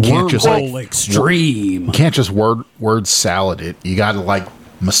acronym. You can't just extreme. You can't just word salad it. You got to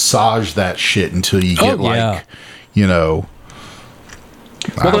massage that shit until you get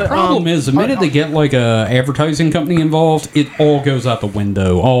Well, the problem is, the minute they get a advertising company involved, it all goes out the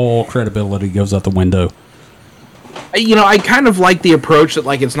window. All credibility goes out the window. I kind of like the approach that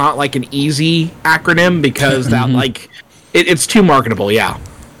it's not an easy acronym because that it's too marketable. Yeah.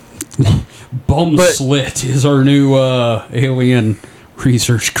 Bum Slit is our new alien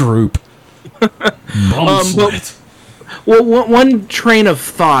research group. Bum Slit. Well, one train of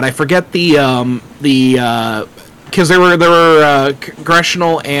thought. I forget the because there were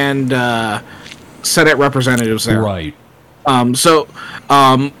congressional and Senate representatives there. Right. One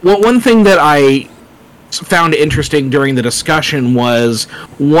thing that I found interesting during the discussion was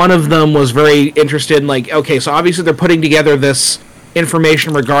one of them was very interested in okay, so obviously they're putting together this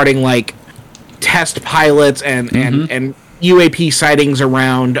information regarding test pilots and UAP sightings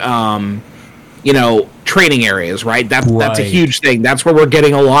around training areas, right? That's a huge thing. That's where we're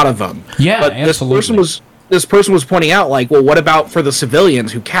getting a lot of them. Yeah, but absolutely. This person was pointing out, well, what about for the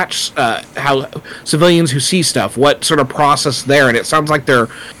civilians who catch, civilians who see stuff? What sort of process there? And it sounds like they're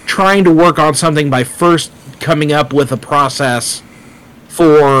trying to work on something by first coming up with a process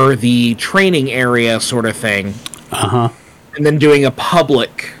for the training area sort of thing. And then doing a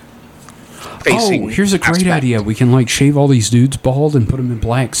public facing. Oh, here's a great idea. We can shave all these dudes bald and put them in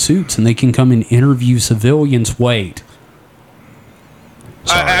black suits, and they can come and interview civilians. Wait.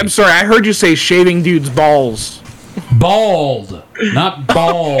 I'm sorry, I heard you say shaving dudes' balls. Bald, not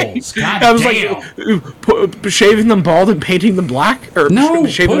balls. God I was damn. Shaving them bald and painting them black? Or no,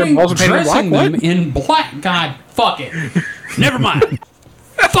 shaving them balls and painting them black? Them in black. God, fuck it. Never mind.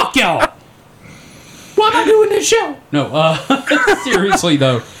 Fuck y'all. Why am I doing this show? No, seriously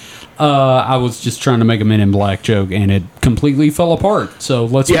though. I was just trying to make a Men in Black joke, and it completely fell apart. So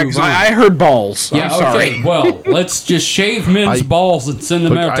let's move on. I heard balls. Yeah, I'm sorry. Well, let's just shave men's balls and send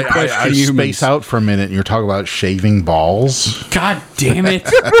them out to question humans. I space out for a minute, and you're talking about shaving balls? God damn it.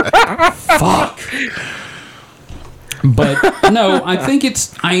 Fuck. But, no, I think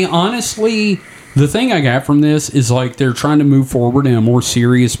I honestly... The thing I got from this is, they're trying to move forward in a more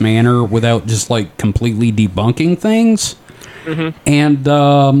serious manner without just, completely debunking things. Mm-hmm.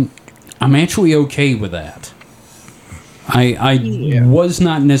 And, I'm actually okay with that. I was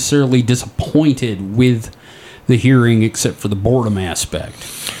not necessarily disappointed with the hearing except for the boredom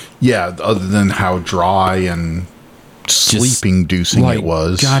aspect. Yeah, other than how dry and sleep-inducing it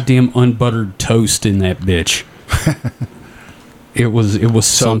was. Goddamn unbuttered toast in that bitch. It was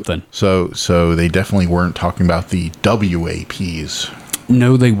something. So they definitely weren't talking about the WAPs.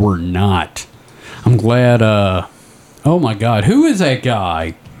 No, they were not. I'm glad. Oh my God, who is that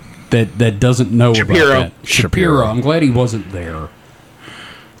guy that doesn't know about that? Shapiro. I'm glad he wasn't there.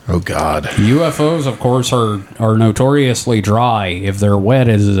 Oh God. UFOs, of course, are notoriously dry. If they're wet,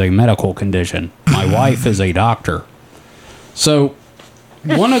 it is a medical condition. My wife is a doctor. So,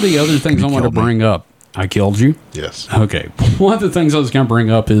 one of the other things I want to bring up. I killed you? Yes. Okay. One of the things I was going to bring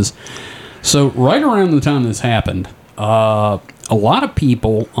up is, so right around the time this happened, a a lot of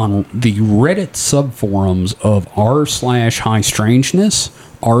people on the Reddit subforums of r/high strangeness,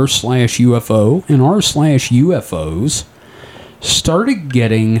 r/UFO, and r/UFOs started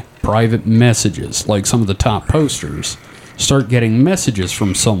getting private messages. Like some of the top posters start getting messages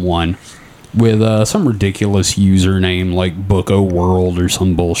from someone with some ridiculous username like Booko World or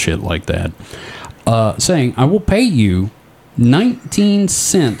some bullshit like that, saying, I will pay you 19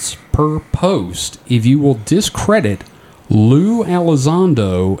 cents per post if you will discredit Lou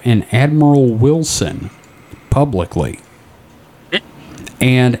Elizondo and Admiral Wilson publicly.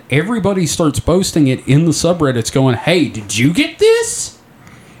 And everybody starts posting it in the subreddits going, hey, did you get this?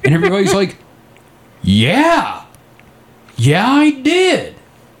 And everybody's like, yeah, I did.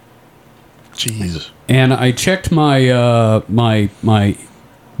 Jeez. And I checked my my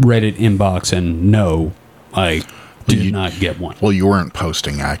Reddit inbox, and no, I did not get one. Well, you weren't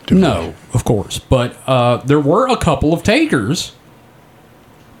posting actively. No, of course. But there were a couple of takers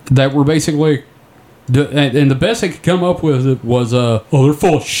that were basically, and the best they could come up with was, oh, they're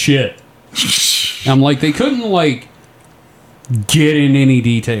full of shit. I'm like, they couldn't, like, get in any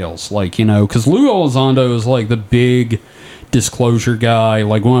details. Like, you know, because Lou Elizondo is, like, the big disclosure guy.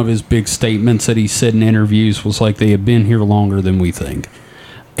 Like, one of his big statements that he said in interviews was, like, they have been here longer than we think.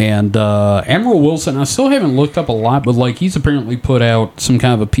 And Admiral Wilson, I still haven't looked up a lot, but, like, he's apparently put out some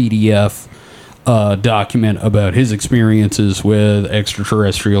kind of a PDF document about his experiences with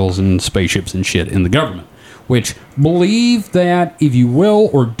extraterrestrials and spaceships and shit in the government. Which, believe that if you will,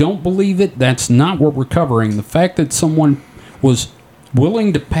 or don't believe it, that's not what we're covering. The fact that someone was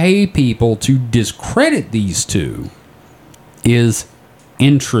willing to pay people to discredit these two is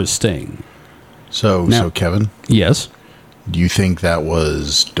interesting. So Kevin? Yes? Do you think that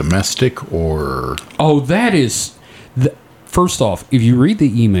was domestic or... Oh, that is... First off, if you read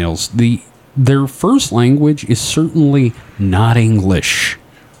the emails, their first language is certainly not English.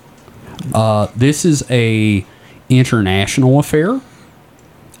 This is a international affair,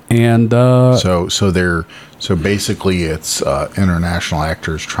 and so basically it's international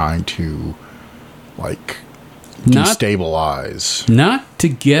actors trying to like destabilize, not to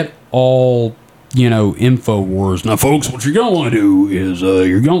get all InfoWars. Now, folks, what you're gonna want to do is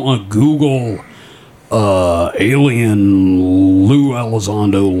you're gonna want to Google alien Lou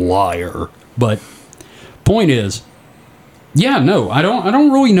Elizondo liar. But point is, yeah, no, I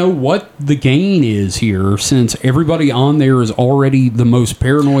don't really know what the gain is here, since everybody on there is already the most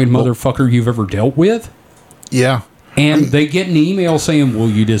paranoid motherfucker you've ever dealt with. Yeah. And they get an email saying, will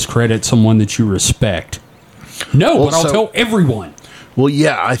you discredit someone that you respect? No, but I'll tell everyone. Well,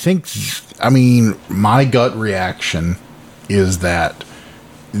 yeah, I mean, my gut reaction is that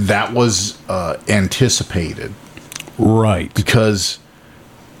was anticipated. Right. Because...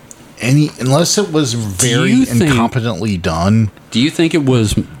 unless it was very incompetently done. Do you think it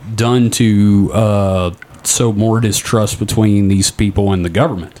was done to sow more distrust between these people and the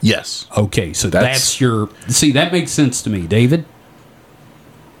government? Yes. Okay, so that's your... See, that makes sense to me. David?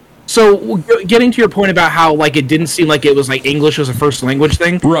 So, getting to your point about how, like, it didn't seem like it was, like, English was a first language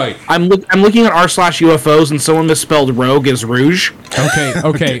thing. Right. I'm looking at r/UFOs, and someone misspelled rogue as rouge.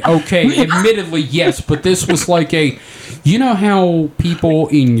 Okay. Admittedly, yes, but this was like a... You know how people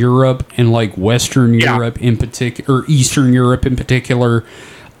in Europe and, like, Western Europe in particular, or Eastern Europe in particular,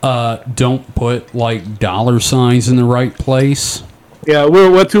 don't put, like, dollar signs in the right place? Yeah,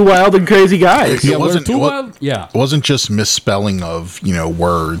 we're two wild and crazy guys. It wasn't just misspelling of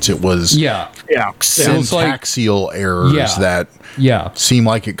words. It was syntaxial errors that seem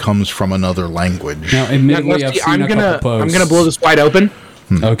like it comes from another language. Now, admittedly, I'm gonna blow this wide open.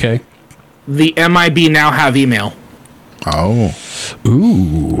 Okay. The MIB now have email. Oh.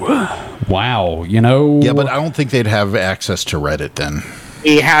 Ooh. Wow. Yeah, but I don't think they'd have access to Reddit then.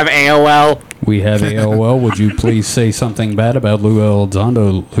 We have AOL. Would you please say something bad about Lou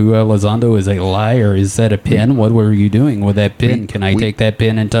Elizondo? Lou Elizondo is a liar. Is that a pin? What were you doing with that pin? Can I take that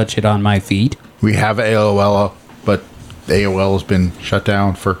pin and touch it on my feet? We have AOL, but AOL has been shut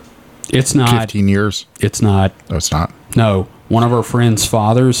down for 15 years. It's not. No, it's not. No. One of our friends'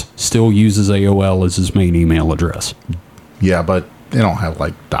 fathers still uses AOL as his main email address. Yeah, but they don't have,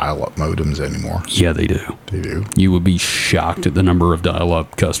 like, dial-up modems anymore. Yeah, they do. They do. You would be shocked at the number of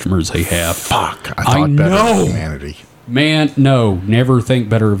dial-up customers they have. Fuck. I thought better of humanity. Man, no. Never think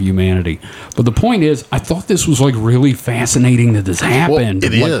better of humanity. But the point is, I thought this was, like, really fascinating that this happened.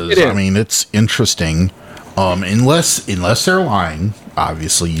 Well, it is. I mean, it's interesting. Unless they're lying,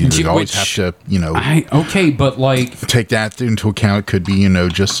 obviously, you always have to, okay, but, like... take that into account. It could be,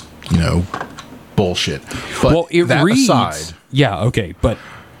 just, bullshit. But well, it that reads... aside... Yeah, okay, but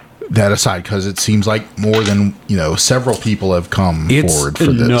that aside, because it seems like more than, several people have come forward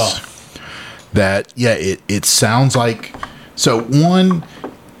for this. That, it sounds like, so one,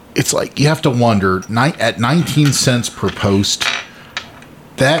 it's like, you have to wonder, at 19 cents per post,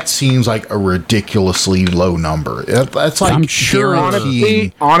 that seems like a ridiculously low number. That's like, I'm sure,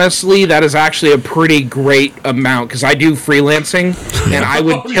 honestly, that is actually a pretty great amount, because I do freelancing, and I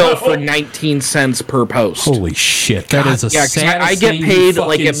would kill for 19 cents per post. Holy shit, that is a I get paid,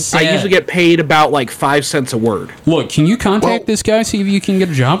 I usually get paid about, 5 cents a word. Look, can you contact this guy, see if you can get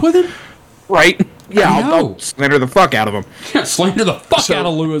a job with him? Right? Yeah, I'll slander the fuck out of him. Yeah, slander the fuck out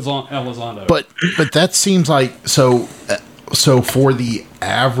of Luis Elizondo. But that seems like, so for the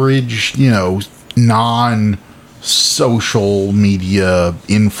average, non-social media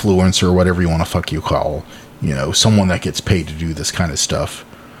influencer, whatever you want to call, someone that gets paid to do this kind of stuff,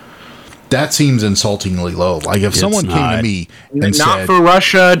 that seems insultingly low. Like if someone came to me and said, not for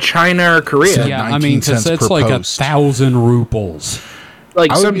Russia, China, or Korea. Yeah, I mean, because that's like 1,000 rubles.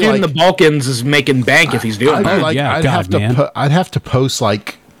 Like some dude in the Balkans is making bank if he's doing that. I'd have to post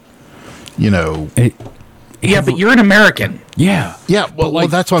but you're an American. Yeah. Well,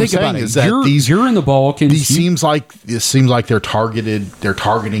 that's what I'm saying is that you're in the Balkans. This seems like they're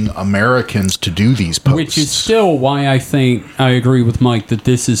targeting Americans to do these posts, which is still why I think I agree with Mike that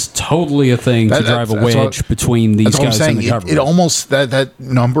this is totally a thing to drive a wedge between these guys and the government. It almost that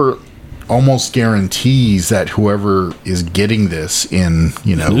number almost guarantees that whoever is getting this in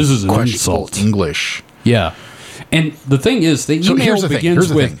this is questionable English. Yeah, and the thing is, the email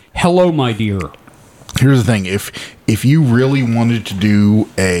begins with "Hello, my dear." Here's the thing: if you really wanted to do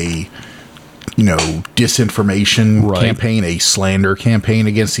a disinformation campaign, a slander campaign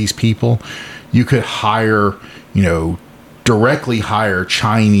against these people, you could directly hire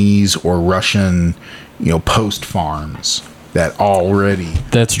Chinese or Russian post farms that already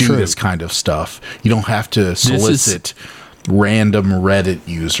do this kind of stuff. You don't have to solicit random Reddit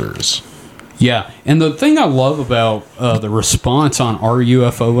users. Yeah, and the thing I love about the response on Our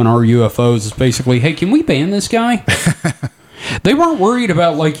UFO and Our UFOs is basically, hey, can we ban this guy? They weren't worried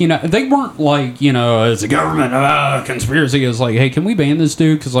about, they weren't as a government conspiracy. It's like, hey, can we ban this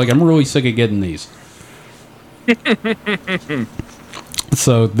dude? Because, I'm really sick of getting these.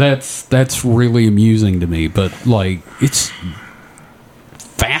 So that's really amusing to me, but it's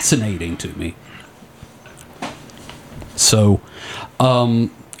fascinating to me. So,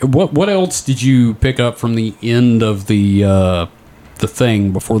 what else did you pick up from the end of the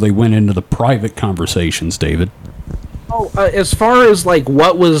thing before they went into the private conversations, David? Oh, as far as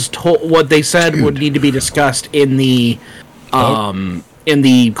what was told, what they said would need to be discussed in the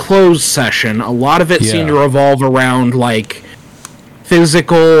closed session, a lot of it seemed to revolve around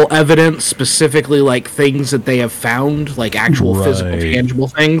physical evidence, specifically things that they have found, actual physical, tangible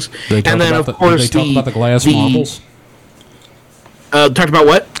things. And then, of course, they talked about the glass marbles. Talked about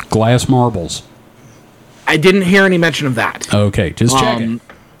what? Glass marbles. I didn't hear any mention of that. Okay, just checking.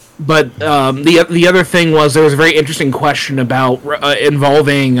 But the other thing was there was a very interesting question about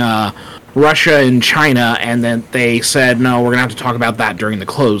involving Russia and China, and then they said, no, we're going to have to talk about that during the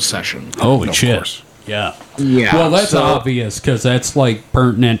closed session. Holy shit. Yeah. Yeah. Well, that's obvious because that's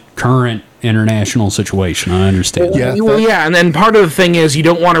pertinent current international situation. I understand. Yeah, and then part of the thing is you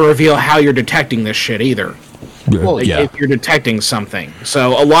don't want to reveal how you're detecting this shit either. Well, if you're detecting something.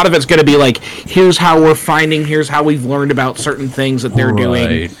 So a lot of it's going to be here's how we're finding, here's how we've learned about certain things that they're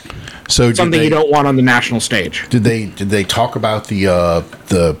doing. So something you don't want on the national stage. Did they talk about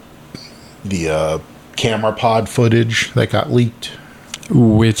the camera pod footage that got leaked?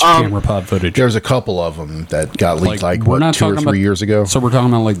 Which camera pod footage? There's a couple of them that got leaked 2 or 3 years ago. So we're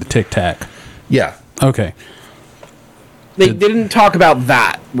talking about the Tic Tac. Yeah. Okay. They didn't talk about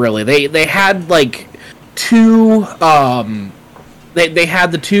that really. They had two they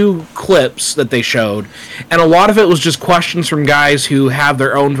had the two clips that they showed, and a lot of it was just questions from guys who have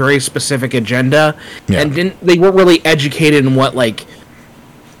their own very specific agenda, and they weren't really educated in what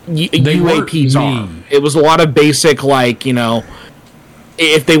UAPs are. It was a lot of basic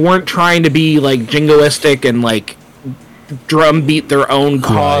if they weren't trying to be jingoistic and drum beat their own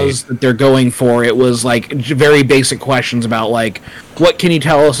cause that they're going for, it was very basic questions about what can you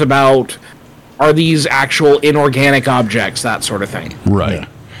tell us about, are these actual inorganic objects, that sort of thing. Right. Yeah.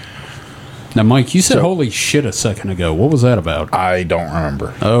 Now, Mike, you said holy shit a second ago. What was that about? I don't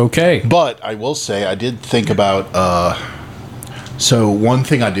remember. Okay. But I will say I did think about so one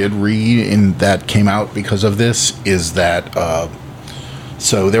thing I did read in that came out because of this is that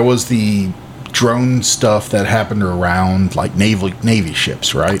so there was the drone stuff that happened around Navy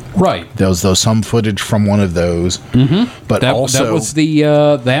ships, right? Right. There was some footage from one of those. Mm-hmm. But that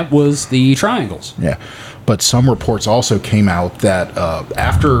was the triangles. Yeah. But some reports also came out that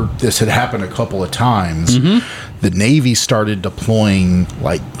after this had happened a couple of times, the Navy started deploying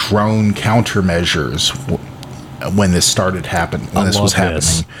like drone countermeasures when this started happening. When this was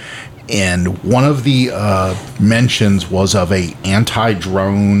happening. And one of the mentions was of a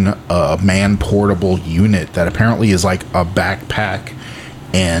anti-drone man-portable unit that apparently is like a backpack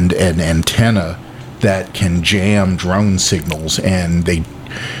and an antenna that can jam drone signals. And they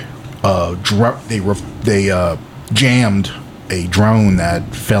jammed a drone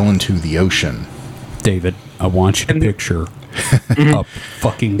that fell into the ocean. David, I want you to picture a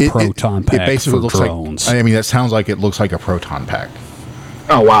fucking proton pack. It basically looks drones. Like. I mean, that sounds like it looks like a proton pack.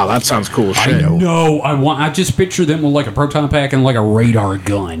 Oh wow, that sounds cool as shit. I just picture them with like a proton pack and like a radar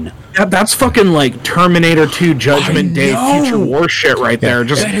gun. Yeah, that's fucking like Terminator 2 Judgment Day Future War shit right there.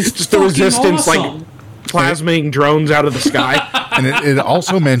 Just the Resistance awesome. Like plasmaing drones out of the sky. And it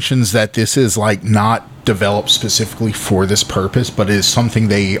also mentions that this is like not developed specifically for this purpose, but it is something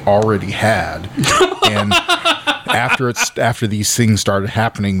they already had. And after these things started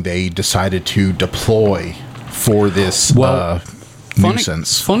happening, they decided to deploy for this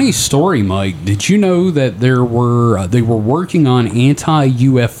nuisance. Funny story, Mike. Did you know that they were working on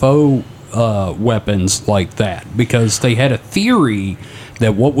anti-UFO weapons like that because they had a theory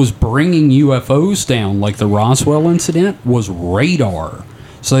that what was bringing UFOs down, like the Roswell incident, was radar.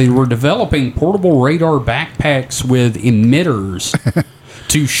 So they were developing portable radar backpacks with emitters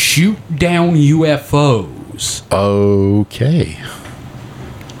to shoot down UFOs. Okay.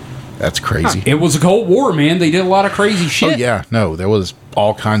 That's crazy. It was a Cold War, man. They did a lot of crazy shit. Oh, yeah. No, there was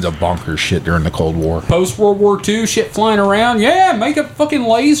all kinds of bonkers shit during the Cold War. Post-World War II, shit flying around. Yeah, make a fucking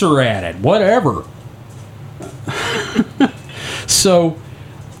laser at it. Whatever. So,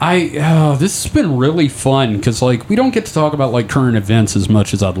 this has been really fun because, like, we don't get to talk about, like, current events as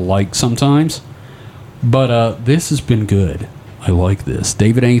much as I'd like sometimes. But this has been good. I like this.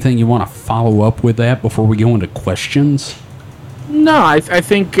 David, anything you want to follow up with that before we go into questions? No, I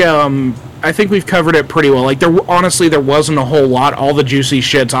think we've covered it pretty well. Like there wasn't a whole lot. All the juicy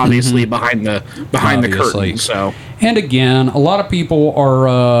shit's obviously behind the curtain. So, and again, a lot of people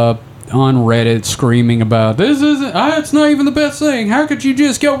are on Reddit screaming about this isn't. It's not even the best thing. How could you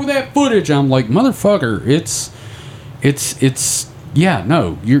just go with that footage? I'm like, motherfucker, it's yeah.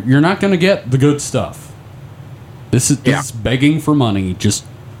 No, you're not going to get the good stuff. This is begging for money. Just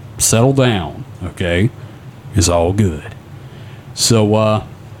settle down, okay? It's all good. So, what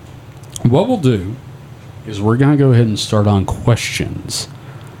we'll do is we're going to go ahead and start on questions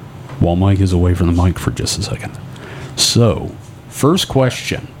while Mike is away from the mic for just a second. So, first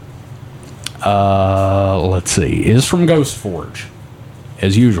question, let's see, is from Ghost Forge,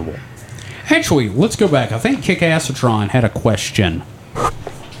 as usual. Actually, let's go back. I think Kick-Assatron had a question,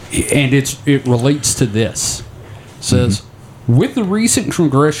 and it relates to this. It says, with the recent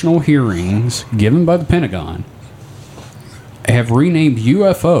congressional hearings given by the Pentagon, have renamed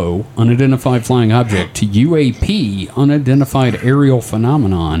UFO, unidentified flying object, to UAP, unidentified aerial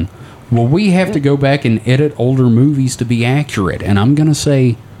phenomenon, will we have to go back and edit older movies to be accurate? And I'm going to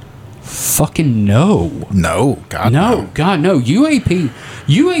say, fucking no. No. God, no. God, no. UAP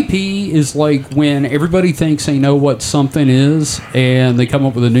is like when everybody thinks they know what something is, and they come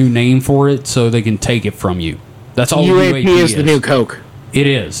up with a new name for it so they can take it from you. That's all UAP is. The new Coke. It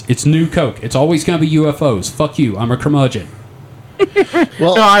is. It's new Coke. It's always going to be UFOs. Fuck you. I'm a curmudgeon.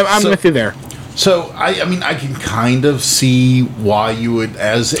 Well, no, I'm with you there. So, I mean, I can kind of see why you would,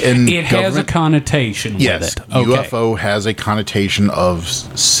 as in it has a connotation with it. Okay. UFO has a connotation of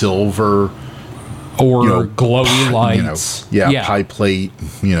silver or glowy lights. Pie plate,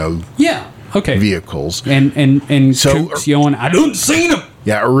 okay. vehicles. And so Cook's yelling, I don't seen them.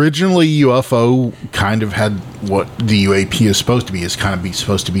 Yeah, originally UFO kind of had what the UAP is supposed to be. It's kind of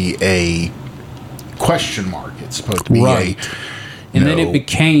supposed to be a question mark. It's supposed to be and then it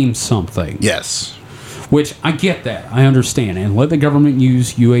became something. Yes. Which, I get that. I understand. And let the government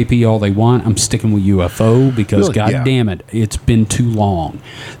use UAP all they want. I'm sticking with UFO because, damn it, it's been too long.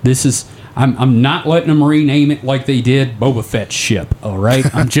 This is... I'm not letting them rename it like they did Boba Fett's ship, all right?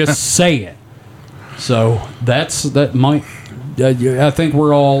 I'm just saying. So, that might... I think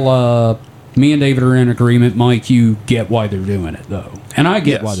we're all... me and David are in agreement. Mike, you get why they're doing it, though. And I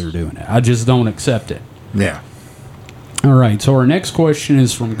get why they're doing it. I just don't accept it. Yeah. All right, so our next question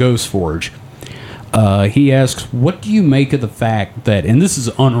is from Ghost Forge. He asks, what do you make of the fact that, and this is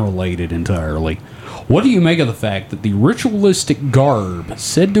unrelated entirely, what do you make of the fact that the ritualistic garb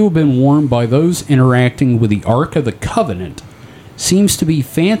said to have been worn by those interacting with the Ark of the Covenant seems to be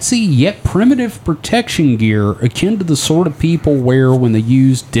fancy yet primitive protection gear akin to the sort of people wear when they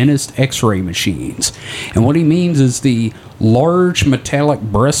use dentist x-ray machines. And what he means is the large metallic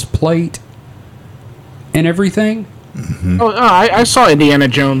breastplate and everything. Mm-hmm. I saw Indiana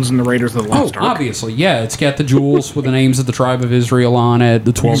Jones and the Raiders of the Lost Ark. Obviously, yeah. It's got the jewels with the names of the tribe of Israel on it,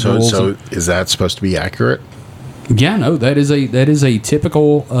 the 12 jewels. So is that supposed to be accurate? Yeah, no, that is a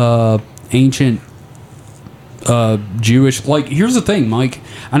typical ancient Jewish. Like, here's the thing, Mike.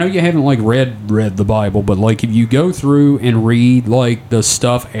 I know you haven't read the Bible, but if you go through and read the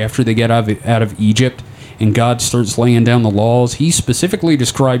stuff after they get out of Egypt, and God starts laying down the laws, he specifically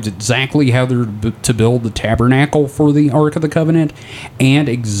describes exactly how they're to build the tabernacle for the Ark of the Covenant, and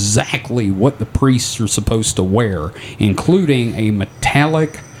exactly what the priests are supposed to wear, including a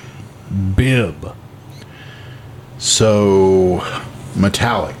metallic bib. So,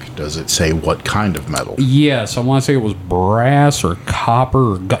 metallic, does it say what kind of metal? Yes, I want to say it was brass or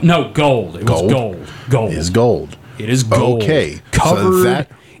copper. No, gold. It was gold. Gold. It is gold. It is gold. Okay. Covered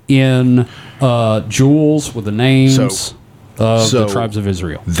in jewels with the names of the tribes of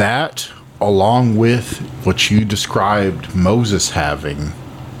Israel. That, along with what you described Moses having.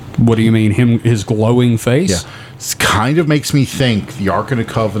 What do you mean? His glowing face? Yeah. It kind of makes me think the Ark of the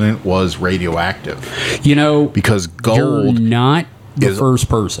Covenant was radioactive. Because gold you're not the first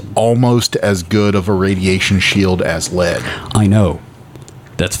person. Almost as good of a radiation shield as lead. I know.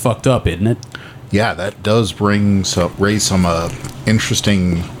 That's fucked up, isn't it? Yeah, that does raise some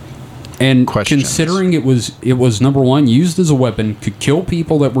interesting and questions. Considering it was number one, used as a weapon, could kill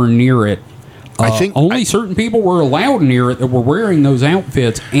people that were near it. I think only certain people were allowed near it that were wearing those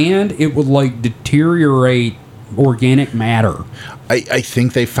outfits, and it would deteriorate organic matter. I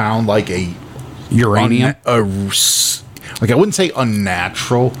think they found a uranium. I wouldn't say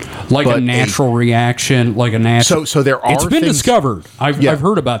unnatural, a natural reaction, a natural. So there are. It's been discovered. I've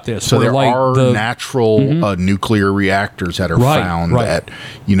heard about this. So there are natural nuclear reactors that are found that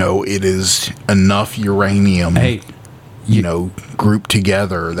it is enough uranium. Grouped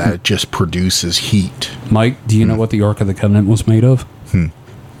together that it just produces heat. Mike, do you know what the Ark of the Covenant was made of?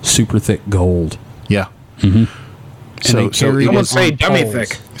 Super thick gold. Yeah. Mm-hmm. I would say dummy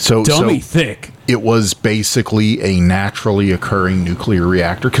thick. Dummy thick. It was basically a naturally occurring nuclear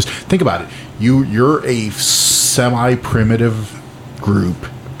reactor. Because think about it, you're a semi-primitive group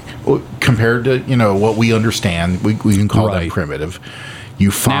compared to what we understand. We can call that primitive. You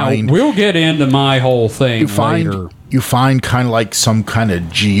find now, we'll get into my whole thing later. You find kind of some kind of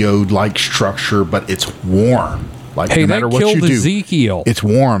geode-like structure, but it's warm. No matter what you do, Ezekiel. It's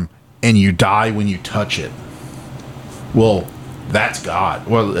warm, and you die when you touch it. Well, that's God.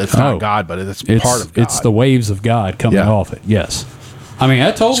 Well, it's not God, but it's part of God. It's the waves of God coming off it. Yes, I mean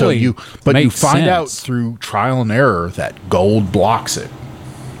that totally. You find out through trial and error that gold blocks it.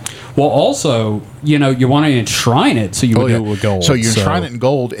 Well, also, you want to enshrine it, so you would do it with gold. So you enshrine it in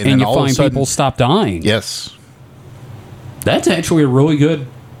gold, and then you all find of a sudden, people stop dying. Yes, that's actually a really good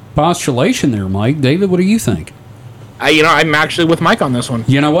postulation there, Mike. David, what do you think? I'm actually with Mike on this one.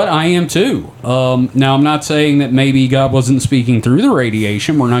 You know what? I am too. Now, I'm not saying that maybe God wasn't speaking through the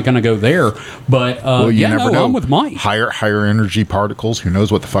radiation. We're not going to go there. But, you never know. I'm with Mike. Higher energy particles. Who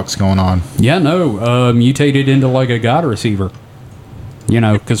knows what the fuck's going on? Yeah, no. Mutated into a God receiver.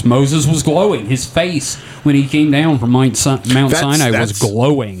 Because Moses was glowing. His face, when he came down from Mount Sinai, was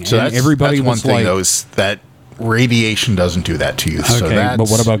glowing. So and everybody that's one was thing, though, is that radiation doesn't do that to you. Okay, so but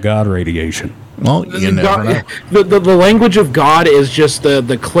what about God radiation? Well, you never know. The language of God is just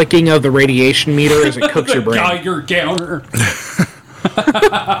the clicking of the radiation meter as it cooks your brain. Geiger counter.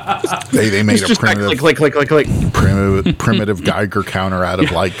 they made a primitive click. Primitive Geiger counter out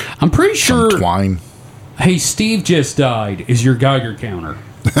of I'm pretty sure twine. Hey, Steve just died. Is your Geiger counter?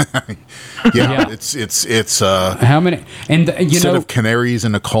 Yeah, it's how many? And instead of canaries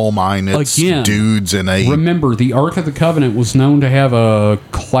in a coal mine, it's dudes in a. Remember, the Ark of the Covenant was known to have a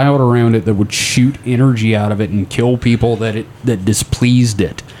cloud around it that would shoot energy out of it and kill people that displeased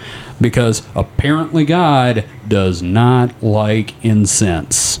it, because apparently God does not like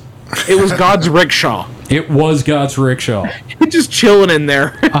incense. It was God's rickshaw. It was God's rickshaw. Just chilling in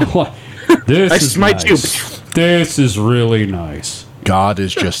there. This is nice. This is really nice. God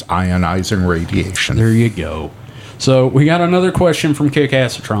is just ionizing radiation. There you go. So we got another question from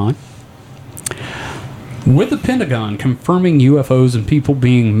Kick-Assatron. With the Pentagon confirming UFOs and people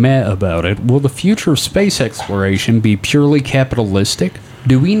being meh about it, will the future of space exploration be purely capitalistic?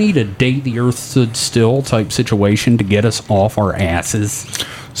 Do we need a date the Earth stood still type situation to get us off our asses?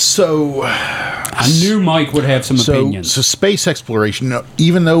 So I knew Mike would have some opinions. So space exploration,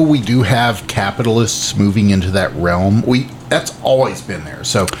 even though we do have capitalists moving into that realm, that's always been there.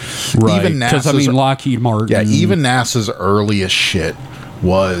 So even NASA's, because Lockheed Martin, even NASA's earliest shit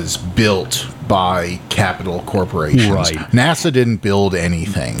was built by capital corporations. Right. NASA didn't build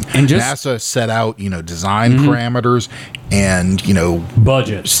anything. And NASA set out, design parameters and,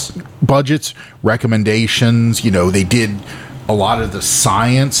 budgets, recommendations. They did a lot of the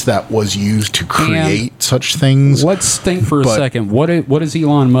science that was used to create such things. Let's think for a second. What is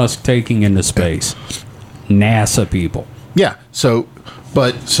Elon Musk taking into space? NASA people. Yeah. So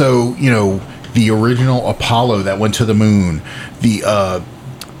the original Apollo that went to the moon, the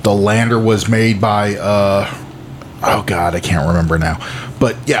lander was made by oh god, I can't remember now.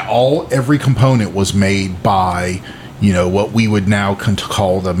 But yeah, every component was made by what we would now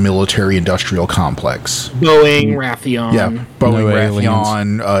call the military-industrial complex. Boeing, Raytheon. Yeah, Boeing,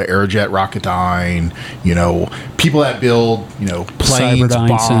 Raytheon, Aerojet Rocketdyne, people that build, planes, Cyberdyne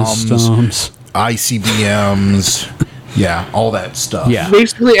bombs, systems, ICBMs, yeah, all that stuff. Yeah.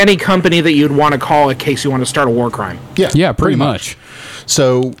 Basically any company that you'd want to call in case you want to start a war crime. Yeah, pretty much.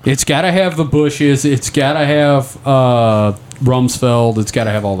 So it's got to have the Bushes, it's got to have Rumsfeld, it's got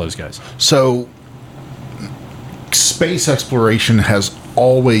to have all those guys. So space exploration has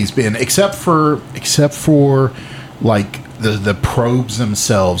always been, except for like the probes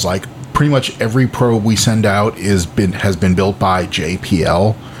themselves, like pretty much every probe we send out has been built by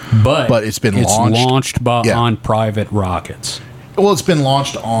JPL, but it's launched on private rockets. Well, it's been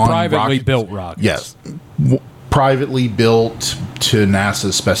launched on privately built rockets. Yes, privately built to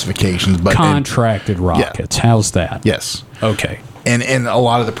NASA's specifications, but contracted rockets. Yeah. How's that? Yes. Okay. And a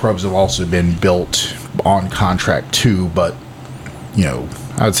lot of the probes have also been built on contract too, but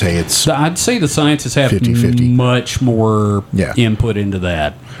I'd say the scientists have 50-50. Much more input into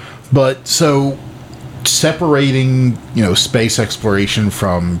that. But so separating, space exploration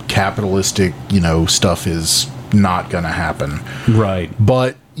from capitalistic, stuff is not going to happen. Right.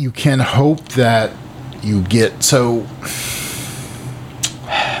 But you can hope that you get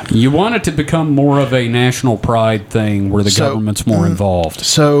you want it to become more of a national pride thing where the government's more involved.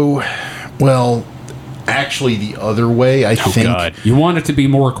 So, well, actually, the other way, I think. God. You want it to be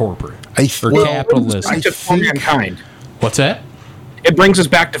more corporate or capitalistic. For mankind. What's that? It brings us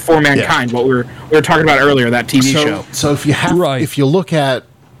back to For Mankind, what we were talking about earlier, that TV show. So if you look at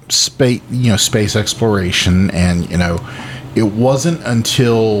space exploration, and it wasn't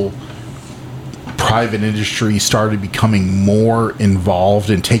until private industry started becoming more involved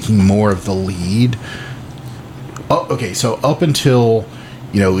and taking more of the lead. So up until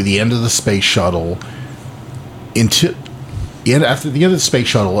the end of the space shuttle, after the end of the space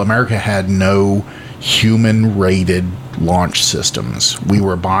shuttle, America had no human-rated launch systems. We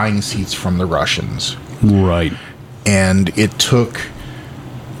were buying seats from the Russians, right? And it took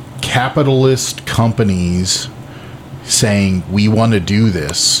capitalist companies saying, "We want to do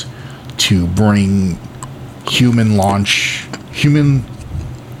this," to bring human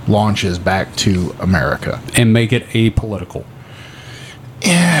launches back to America and make it apolitical.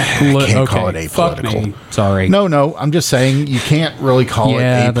 I can't call it apolitical. Fuck me. Sorry. No. I'm just saying you can't really call it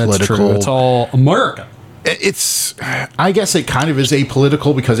apolitical. That's true. It's all America. I guess it kind of is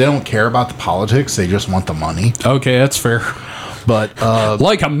apolitical because they don't care about the politics. They just want the money. Okay, that's fair. But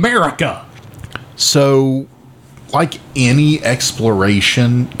like America. So, like any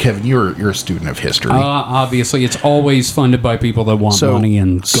exploration, Kevin, you're a student of history. Obviously, it's always funded by people that want money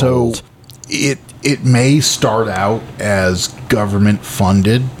and gold. So it may start out as government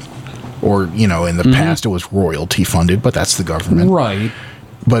funded, or in the past it was royalty funded, but that's the government, right?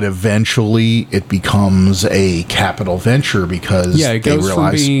 But eventually it becomes a capital venture because they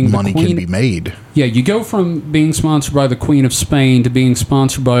realize money can be made. Yeah, you go from being sponsored by the Queen of Spain to being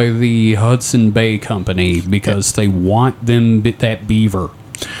sponsored by the Hudson Bay Company because they want that beaver.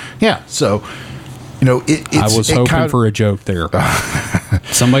 Yeah, so I was hoping for a joke there.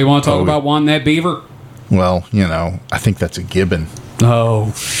 Somebody want to talk about wanting that beaver? Well, I think that's a gibbon.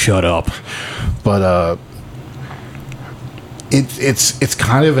 Oh, shut up. But it's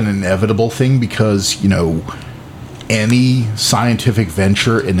kind of an inevitable thing because any scientific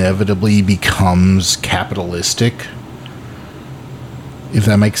venture inevitably becomes capitalistic, if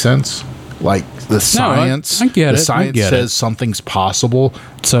that makes sense. Like the science, I get it. The science says something's possible,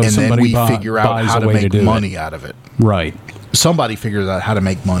 so and then we figure out how to make money out of it. Right. Somebody figures out how to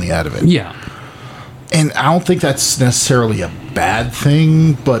make money out of it. Yeah. And I don't think that's necessarily a bad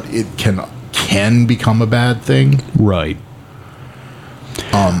thing, but it can become a bad thing. Right.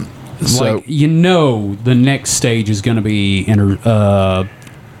 So the next stage is going to be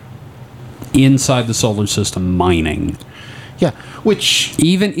inside the solar system mining. Yeah, which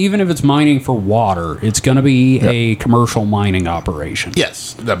even if it's mining for water, it's going to be a commercial mining operation.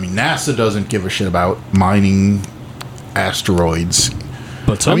 Yes, I mean NASA doesn't give a shit about mining asteroids.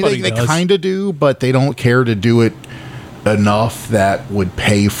 But they kind of do, but they don't care to do it enough that would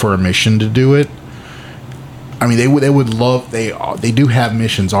pay for a mission to do it. I mean, they would love. They do have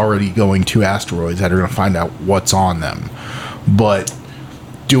missions already going to asteroids that are going to find out what's on them, but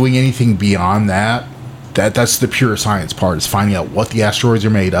doing anything beyond that. That's the pure science part, is finding out what the asteroids are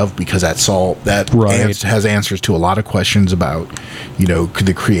made of, because has answers to a lot of questions about,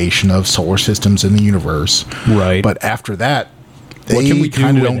 the creation of solar systems in the universe. Right. But after that, what can we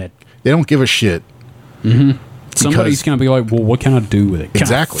do with it? They don't give a shit. Mm-hmm. Somebody's going to be like, well, what can I do with it? Can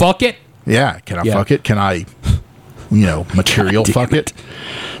exactly. I fuck it? Yeah. Can I fuck it? Can I, material fuck it?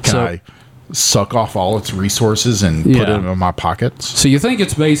 Can I suck off all its resources and put it in my pockets? So you think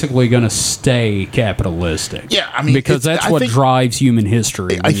it's basically going to stay capitalistic? Yeah, I mean, because that's what drives human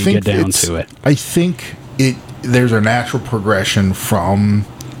history when you get down to it. I think there's a natural progression from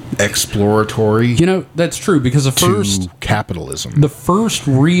exploratory. That's true, because to capitalism. The first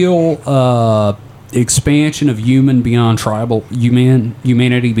real expansion of humanity beyond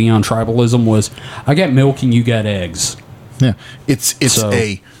tribalism was, I got milk and you got eggs. Yeah, it's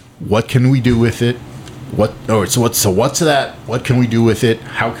what can we do with it? What's that? What can we do with it?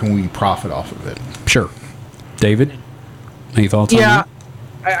 How can we profit off of it? Sure. David, any thoughts on that?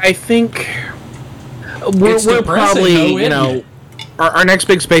 Yeah, I think we're probably, our next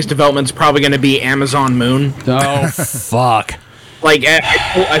big space development is probably going to be Amazon Moon. Oh, fuck. Like,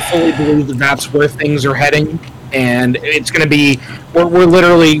 I fully believe that's where things are heading. And it's going to be, we're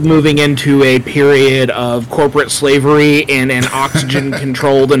literally moving into a period of corporate slavery in an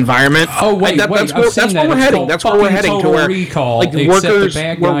oxygen-controlled environment. Oh, wait, that's where we're heading. That's where we're heading to where, recall, like, the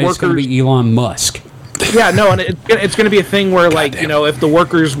bad guy is going to be Elon Musk. Yeah, no, and it's going to be a thing where, like, if the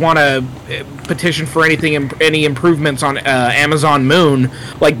workers want to petition for any improvements on Amazon Moon,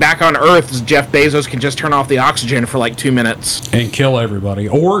 like back on Earth, Jeff Bezos can just turn off the oxygen for like 2 minutes and kill everybody,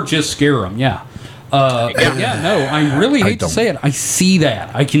 or just scare them. Yeah. I really hate to say it. I see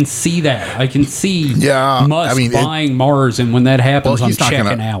that. I can see that. I can see Musk buying Mars, and when that happens, I'm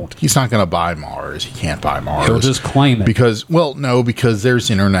checking out. He's not going to buy Mars. He can't buy Mars. He'll just claim it. Because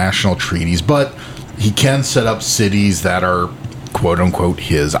there's international treaties, but he can set up cities that are quote-unquote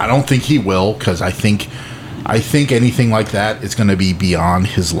his. I don't think he will, because I think anything like that is going to be beyond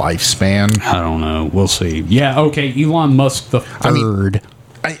his lifespan. I don't know. We'll see. Yeah, okay, Elon Musk the third.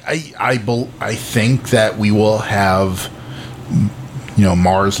 I think that we will have,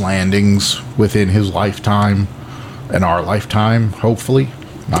 Mars landings within his lifetime and our lifetime, hopefully.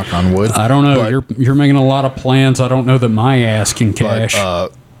 Knock on wood. I don't know. You're making a lot of plans. I don't know that my ass can cash.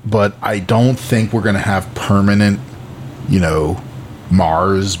 But I don't think we're going to have permanent,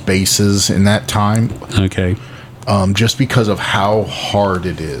 Mars bases in that time. Okay. Just because of how hard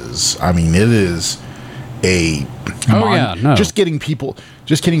it is. I mean, it is just getting people.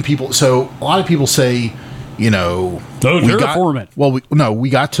 So a lot of people say, we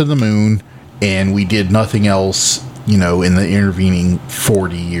got to the moon and we did nothing else, in the intervening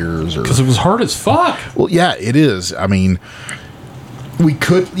 40 years. Because it was hard as fuck. Well, yeah, it is. I mean, we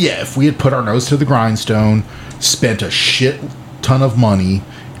could, if we had put our nose to the grindstone, spent a shit ton of money,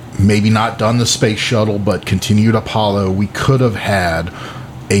 maybe not done the space shuttle, but continued Apollo, we could have had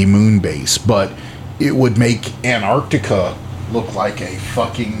a moon base. But it would make Antarctica look like a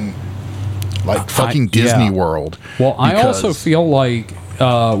fucking Disney World. Well, I also feel like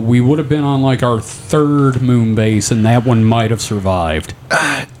we would have been on like our third moon base, and that one might have survived.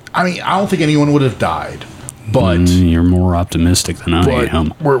 I mean, I don't think anyone would have died, but you're more optimistic than I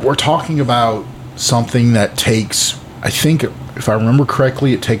am. We're talking about something that takes, I think, if I remember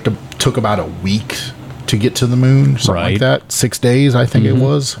correctly, it took about a week to get to the moon, something like that. 6 days, I think it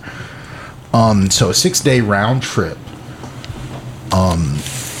was. So a 6-day round trip.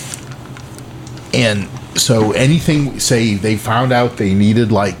 And so anything, say they found out they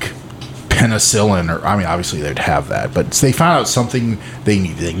needed like penicillin, or I mean, obviously they'd have that, but they found out something they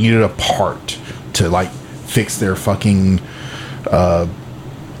needed. They needed a part to like fix their fucking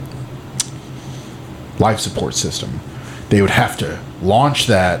life support system. They would have to launch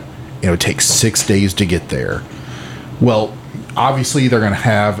that. It would take 6 days to get there. Well, obviously they're going to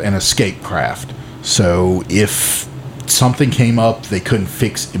have an escape craft. So if something came up they couldn't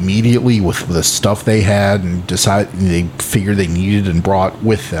fix immediately with the stuff they had and they figured they needed and brought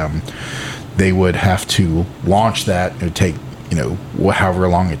with them, they would have to launch that. It would take, however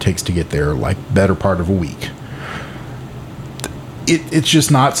long it takes to get there, like better part of a week. it's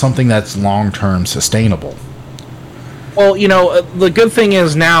just not something that's long-term sustainable. Well, the good thing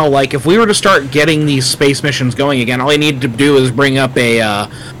is now, like, if we were to start getting these space missions going again, all I need to do is bring up a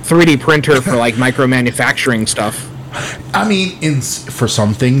 3D printer for, like, micro-manufacturing stuff. I mean, for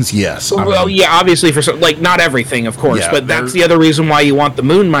some things, yes. Yeah, obviously for some, like, not everything, of course, but that's the other reason why you want the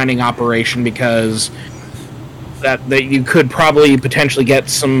moon mining operation, because that you could probably potentially get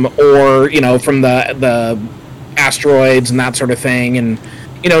some ore, from the asteroids and that sort of thing, and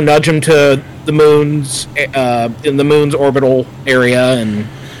nudge them to the moon's in the moon's orbital area. And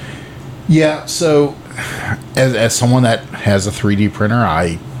yeah, so as someone that has a 3D printer,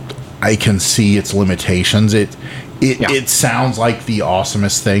 I can see its limitations. It sounds like the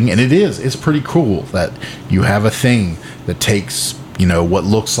awesomest thing, and it is. It's pretty cool that you have a thing that takes what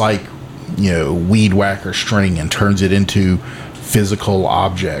looks like weed whacker string and turns it into physical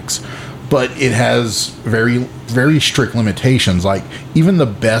objects. But it has very, very strict limitations. Like, even the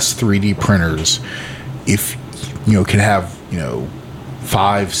best 3D printers, if can have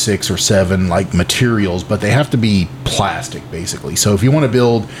 5, 6, or 7 like materials, but they have to be plastic, basically. So if you want to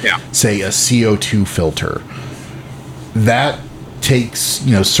build, say, a CO2 filter, that takes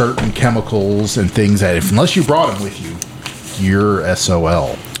certain chemicals and things that, unless you brought them with you, you're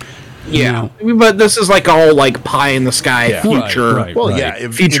SOL. Yeah, but this is like all like pie in the sky future. Right. Well,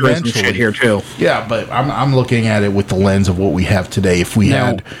 futurism shit here too. Yeah, but I'm looking at it with the lens of what we have today. If we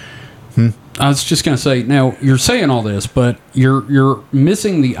had, I was just gonna say. Now you're saying all this, but you're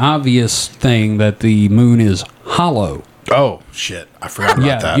missing the obvious thing that the moon is hollow. Oh shit! I forgot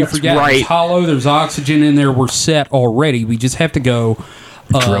about that. You forgot it's hollow. There's oxygen in there. We're set already. We just have to go.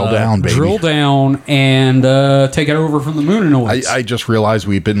 Drill down, baby. Drill down and take it over from the Moonanoids. I just realized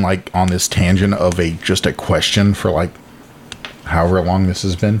we've been like on this tangent of just a question for like however long this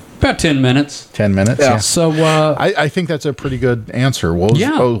has been. About 10 minutes. 10 minutes. Yeah. So I think that's a pretty good answer. What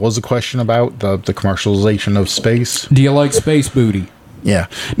was the question about the commercialization of space? Do you like space booty? Yeah.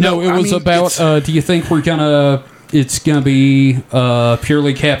 No, it was about. Do you think we're gonna? It's going to be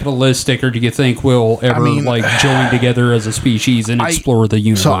purely capitalistic, or do you think we'll ever join together as a species and explore the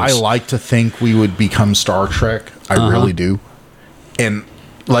universe? So I like to think we would become Star Trek. I really do. And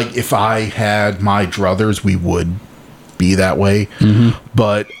like, if I had my druthers, we would be that way. Mm-hmm.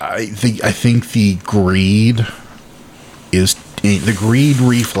 But I think the greed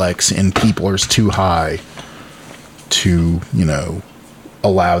reflex in people is too high to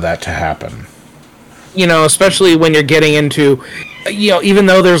allow that to happen. Especially when you're getting into, even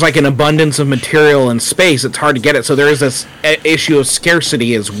though there's like an abundance of material in space, it's hard to get it. So there is this issue of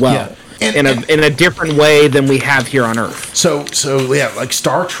scarcity as well, in a different way than we have here on Earth. So yeah, like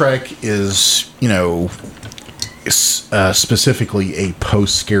Star Trek is, specifically a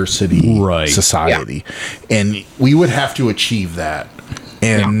post-scarcity society, and we would have to achieve that.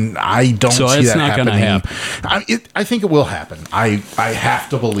 And I don't see that happening. Happen. I think it will happen. I have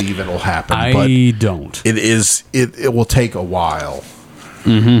to believe it'll happen. I don't. It will take a while.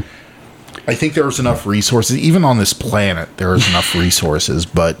 Mm-hmm. I think there's enough resources. Even on this planet, there is enough resources,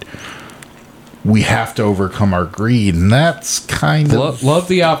 but we have to overcome our greed, and that's kind of... Love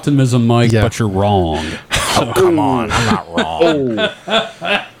the optimism, Mike, but you're wrong. Oh, come on. I'm not wrong.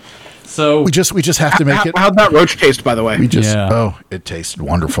 So we just have to make it. How'd that roach taste, by the way? It tasted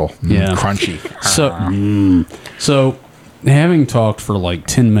wonderful. Crunchy. So having talked for like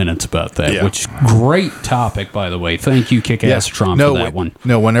 10 minutes about that, which great topic, by the way. Thank you, Kick-Ass-Tron, for that one.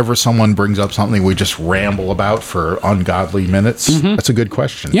 No, whenever someone brings up something we just ramble about for ungodly minutes, that's a good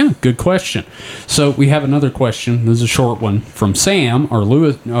question. Yeah, good question. So we have another question. This is a short one from Sam,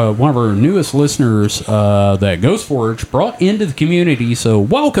 one of our newest listeners that Ghost Forge brought into the community. So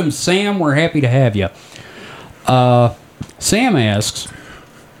welcome, Sam. We're happy to have you. Sam asks,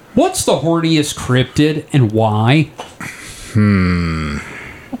 what's the horniest cryptid and why?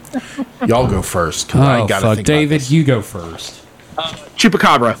 Y'all go first. I gotta think David, you go first.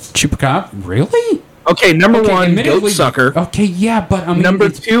 Chupacabra. Chupacabra? Really? Okay, number one, goat sucker. Okay, yeah, but I mean... Number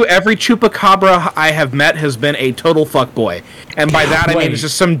two, every Chupacabra I have met has been a total fuckboy. And by that, I mean it's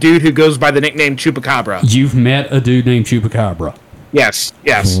just some dude who goes by the nickname Chupacabra. You've met a dude named Chupacabra? Yes.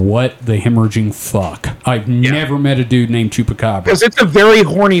 What the hemorrhaging fuck? I've never met a dude named Chupacabra. Because it's a very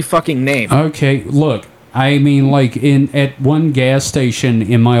horny fucking name. Okay, look. I mean, like, at one gas station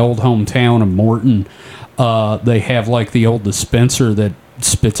in my old hometown of Morton, they have, like, the old dispenser that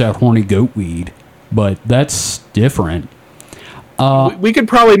spits out horny goat weed. But that's different. We could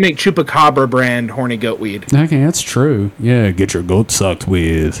probably make Chupacabra brand horny goat weed. Okay, that's true. Yeah, get your goat sucked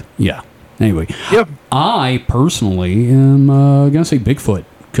with. Yeah. Anyway. Yep. I, personally, am going to say Bigfoot.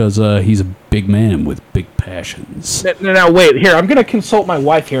 because he's a big man with big passions. Now, wait. Here, I'm going to consult my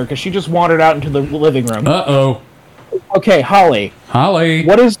wife here because she just wandered out into the living room. Uh-oh. Okay, Holly.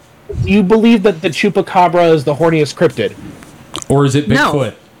 Do you believe that the Chupacabra is the horniest cryptid? Or is it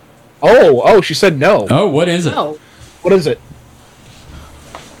Bigfoot? No. Oh, she said no. Oh, what is it? No. What is it?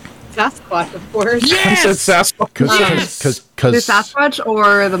 Sasquatch, of course. Yes! I said Sasquatch. The Sasquatch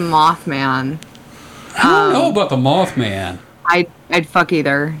or the Mothman? I don't know about the Mothman. I'd fuck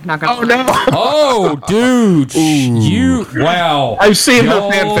either. Not gonna. Oh no! Oh, dude! Wow! I've seen her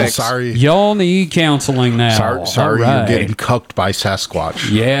fanfic. Sorry, y'all need counseling now. Sorry, you're getting cucked by Sasquatch.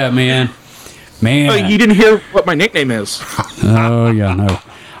 Yeah, man. Oh, you didn't hear what my nickname is. Oh yeah, no.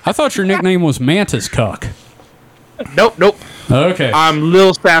 I thought your nickname was Mantis Cuck. Nope. Okay. I'm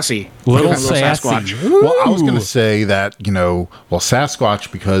Lil Sassy. Little Sassy. Sasquatch. Well, I was going to say that,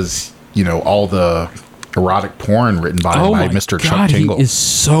 Sasquatch because, all the erotic porn written by Mr. Chuck Tingle. He is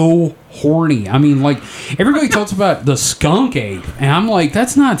so horny. I mean, like, everybody talks about the skunk ape, and I'm like,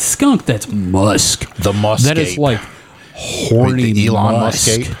 that's not skunk, that's musk. The musk That is ape. like horny the Elon musk.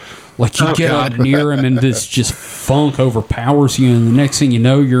 Musk ape? Like, you get up near him, and this just funk overpowers you, and the next thing you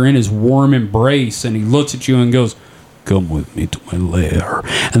know, you're in his warm embrace, and he looks at you and goes, "Come with me to my lair."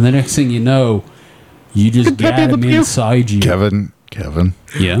 And the next thing you know, you just got him inside you. Kevin.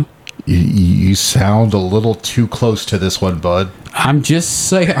 Yeah? You sound a little too close to this one, bud. I'm just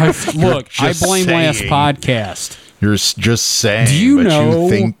saying. Look, I blame last saying. podcast. You're just saying. Do you know? You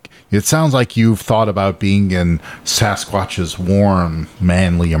think it sounds like you've thought about being in Sasquatch's warm,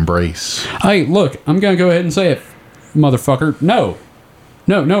 manly embrace. Hey, look, I'm going to go ahead and say it, motherfucker. No,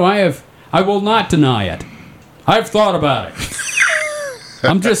 I will not deny it. I've thought about it.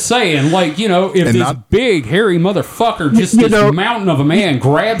 I'm just saying, like, if this big, hairy motherfucker, just this mountain of a man,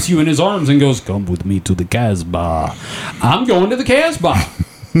 grabs you in his arms and goes, "Come with me to the Casbah," I'm going to the Casbah.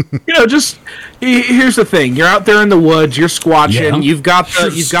 Here's the thing: you're out there in the woods, you're squatching, you've got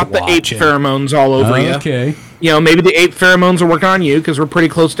the ape pheromones all over you. Okay. Maybe the ape pheromones are working on you because we're pretty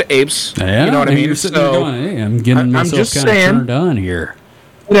close to apes. Yeah, you know what I mean? You're sitting there going, "Hey, I'm getting myself kind of turned on here."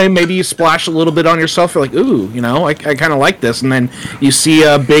 Maybe you splash a little bit on yourself. You're like, "Ooh, I kind of like this," and then you see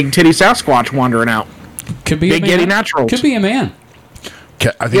a big titty Sasquatch wandering out. Could be big a man. Yeti Naturals. Could be a man.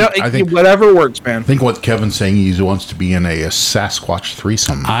 I think whatever works, man. I think what Kevin's saying, he wants to be in a Sasquatch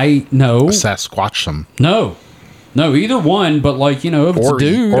threesome. I know. A Sasquatchsome. No, either one. But if it's a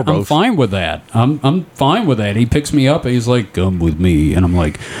dude, I'm fine with that. I'm fine with that. He picks me up and he's like, "Come with me," and I'm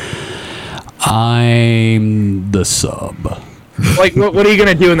like, "I'm the sub." Like, what are you going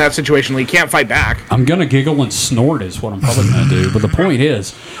to do in that situation? Like, you can't fight back. I'm going to giggle and snort is what I'm probably going to do. But the point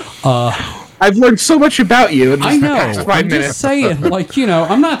is, I've learned so much about you in this past 5 minutes. Just saying,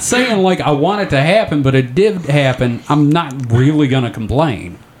 I'm not saying, I want it to happen, but it did happen. I'm not really going to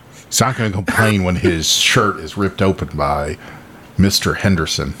complain. He's not going to complain when his shirt is ripped open by Mr.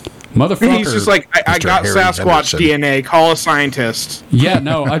 Henderson. Motherfucker. He's just like, I got Harry Sasquatch Henderson. DNA. Call a scientist. Yeah,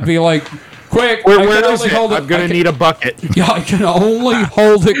 no, I'd be like, quick, where is it? I'm going to need a bucket. Yeah, I can only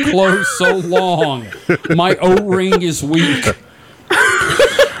hold it close so long. My O-ring is weak.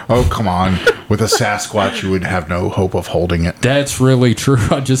 Oh, come on. With a Sasquatch, you would have no hope of holding it. That's really true.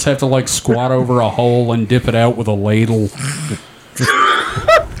 I just have to, squat over a hole and dip it out with a ladle.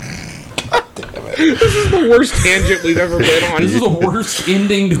 This is the worst tangent we've ever been on. This is the worst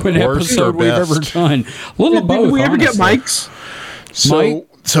ending to an episode we've ever done. A little of both, Did we ever get honestly. mics?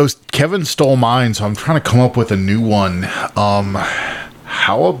 So Kevin stole mine, so I'm trying to come up with a new one.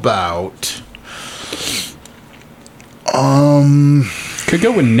 How about... Could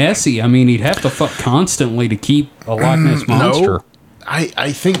go with Nessie. I mean, he'd have to fuck constantly to keep a Loch Ness monster. No.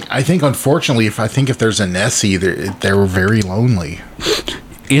 I think unfortunately, if there's a Nessie, they're very lonely.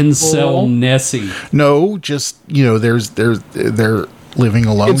 Incel Nessie. No, just they're living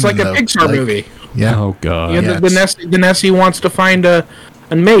alone. It's like a Pixar movie. Yeah. Oh god. Yeah, the Nessie wants to find a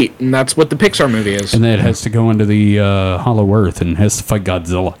mate, and that's what the Pixar movie is. And then it has to go into the Hollow Earth and has to fight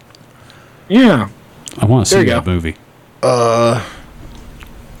Godzilla. Yeah. I want to see that movie.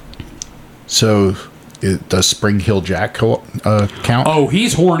 So, does Spring Hill Jack count? Oh,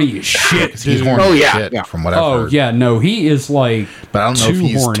 he's horny as shit. He's horny as shit, from what I've heard. Oh, yeah, no, he is like. But I don't know if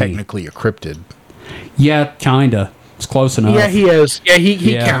he's horny. technically a cryptid. Yeah, kinda. It's close enough. Yeah, he is. Yeah,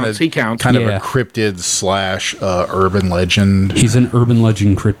 he counts. He counts. Kind of a cryptid / urban legend. He's an urban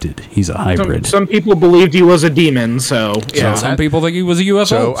legend cryptid. He's a hybrid. Some people believed he was a demon, so yeah. Some people think he was a UFO.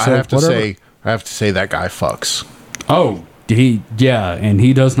 So I have to say that guy fucks. Oh, and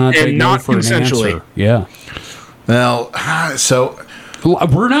he does not take no for an answer. Yeah. Well, so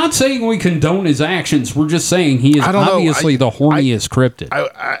We're not saying we condone his actions. We're just saying he is obviously the horniest cryptid.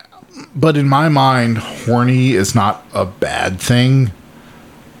 But in my mind, horny is not a bad thing.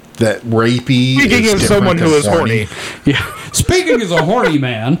 That rapey Speaking is of someone who is horny. Yeah. Speaking as a horny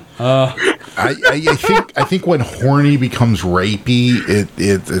man, I think when horny becomes rapey,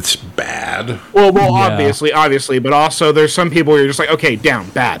 it's bad. Well, obviously, but also there's some people where you're just like, okay, down,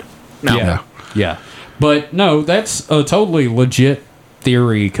 bad. No. Yeah. But no, that's a totally legit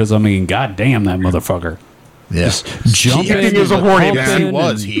theory because, I mean, goddamn that motherfucker. Yeah. Just jumping. He was a horny man. He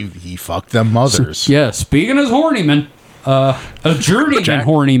was. He fucked them mothers. Yeah, speaking as hornyman, a journeyman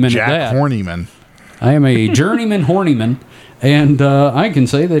hornyman Jack at that. Hornyman. I am a journeyman hornyman, and I can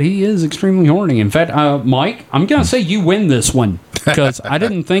say that he is extremely horny. In fact, Mike, I'm going to say you win this one because I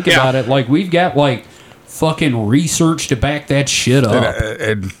didn't think about it. Like, we've got, like, fucking research to back that shit up.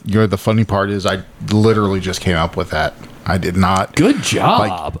 And the funny part is I literally just came up with that. I did not. Good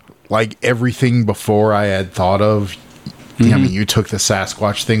job. Like everything before I had thought of. I mean, you took the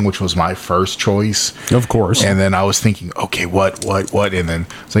Sasquatch thing, which was my first choice. Of course. And then I was thinking, okay, what? And then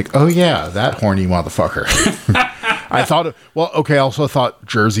it's like, oh, yeah, that horny motherfucker. I thought, I also thought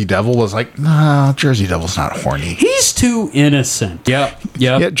Jersey Devil was like, nah, Jersey Devil's not horny. He's too innocent. Yep.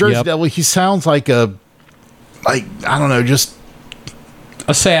 Yeah, Jersey Devil, he sounds like I don't know, just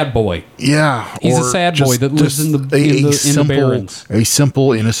a sad boy. Yeah. He's a sad boy that lives in the barrens. A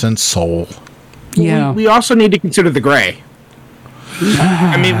simple, innocent soul. Yeah. We also need to consider the gray.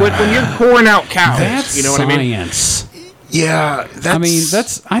 I mean, when you're pouring out cows, that's you know what science. I mean? Yeah,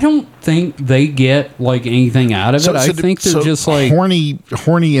 I don't think they get like anything out of it. I think they're just like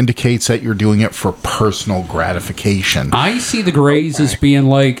horny indicates that you're doing it for personal gratification. I see the grays as being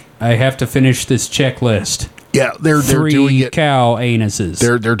like, I have to finish this checklist. Yeah, they're doing it. Cow anuses.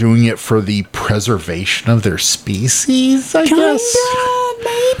 They're doing it for the preservation of their species. I guess.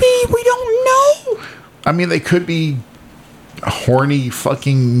 Maybe we don't know. I mean, they could be horny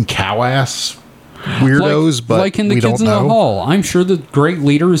fucking cow ass weirdos, but like in the Kids in the Hall, I'm sure the great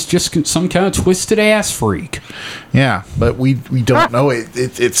leader is just some kind of twisted ass freak. Yeah, but we don't know.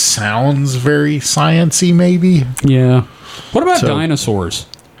 It sounds very sciencey, maybe. Yeah. What about dinosaurs?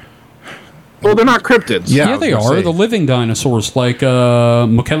 Well, they're not cryptids. Yeah, they are. The living dinosaurs, like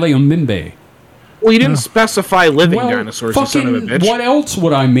Mokele Mbembe. Well, you didn't specify living dinosaurs, you son of a bitch. What else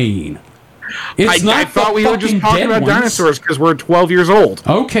would I mean? I thought we were just talking about dinosaurs because we're 12 years old.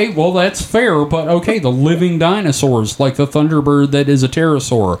 Okay, well, that's fair, but okay, the living dinosaurs, like the Thunderbird that is a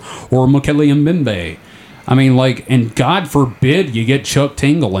pterosaur, or Mokele Mbembe. I mean, like, and God forbid you get Chuck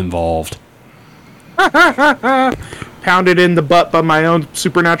Tingle involved. Pounded in the butt by my own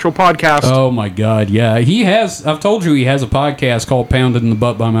supernatural podcast. Oh, my God, yeah. I've told you he has a podcast called Pounded in the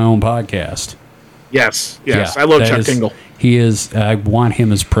Butt by My Own Podcast. Yes. Yeah, I love Chuck Tingle. He is, I want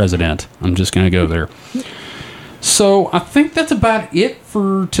him as president. I'm just going to go there. So, I think that's about it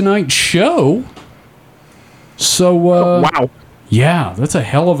for tonight's show. So, wow. Yeah, that's a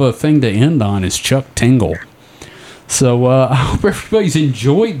hell of a thing to end on, is Chuck Tingle. So, I hope everybody's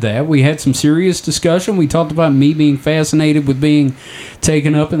enjoyed that. We had some serious discussion. We talked about me being fascinated with being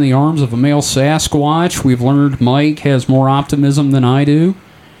taken up in the arms of a male Sasquatch. We've learned Mike has more optimism than I do.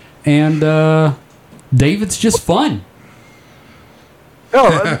 And, David's just fun.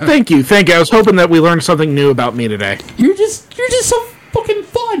 Oh, thank you. I was hoping that we learned something new about me today. You're just so fucking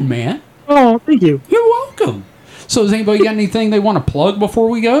fun, man. Oh, thank you. You're welcome. So, has anybody got anything they want to plug before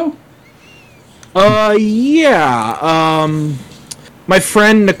we go? Yeah. My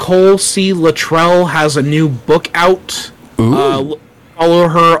friend Nicole C. Luttrell has a new book out. Follow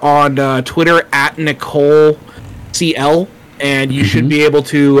her on Twitter at Nicole CL. And you should be able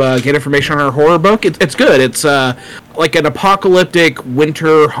to get information on her horror book. It's good. It's like an apocalyptic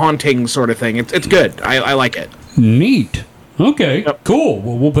winter haunting sort of thing. It's good. I like it. Neat. Okay, cool.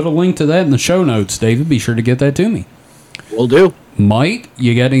 Well, we'll put a link to that in the show notes, David. Be sure to get that to me. Will do. Mike,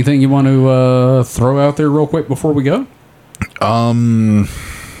 you got anything you want to throw out there real quick before we go?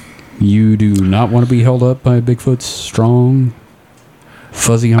 You do not want to be held up by Bigfoot's strong,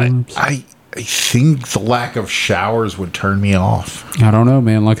 fuzzy arms? I think the lack of showers would turn me off. I don't know,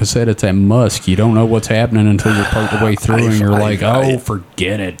 man. Like I said, it's that musk. You don't know what's happening until you're part of the way through, and you're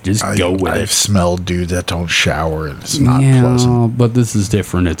forget it. Just go with it. I've smelled dudes that don't shower, and it's not pleasant. But this is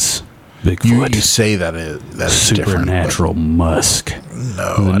different. It's Bigfoot. You say that's supernatural musk.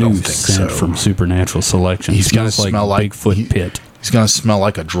 No, I don't think so. From Supernatural Selection. He's going to smell like Bigfoot pit. He's going to smell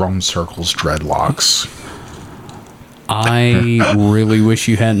like a drum circle's dreadlocks. I really wish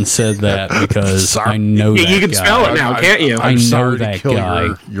you hadn't said that because I know that you can guy. spell it now, can't you? I know that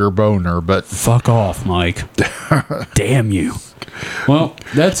guy. Your boner, but fuck off, Mike. Damn you. Well,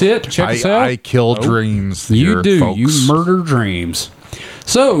 that's it. Check us out. I kill dreams. You do. Folks. You murder dreams.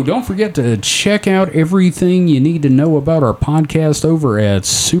 So don't forget to check out everything you need to know about our podcast over at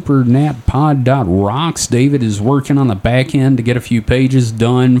supernatpod.rocks. David is working on the back end to get a few pages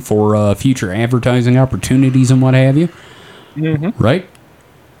done for future advertising opportunities and what have you. Mm-hmm. Right?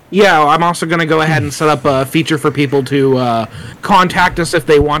 Yeah, I'm also going to go ahead and set up a feature for people to contact us if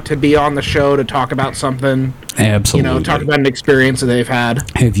they want to be on the show to talk about something. Absolutely. Talk about an experience that they've had.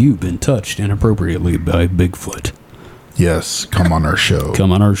 Have you been touched inappropriately by Bigfoot? Yes, come on our show.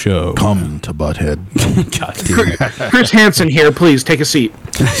 Come on our show. Come to Butthead. God damn it. Chris Hansen here, please take a seat.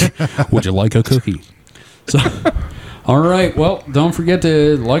 Would you like a cookie? So, all right, well, don't forget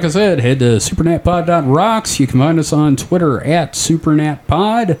to, like I said, head to supernatpod.rocks. You can find us on Twitter at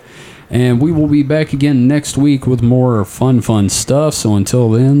supernatpod. And we will be back again next week with more fun stuff. So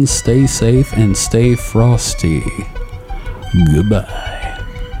until then, stay safe and stay frosty. Goodbye.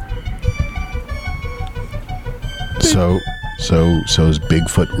 So is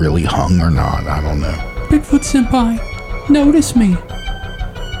Bigfoot really hung or not? I don't know. Bigfoot senpai, notice me.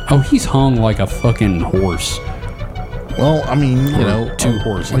 Oh, he's hung like a fucking horse. Well, I mean, two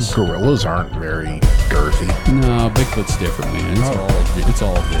horses. Like gorillas aren't very girthy. No, Bigfoot's different, man. It's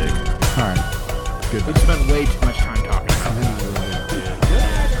all big. All right. Good. We spent way too much time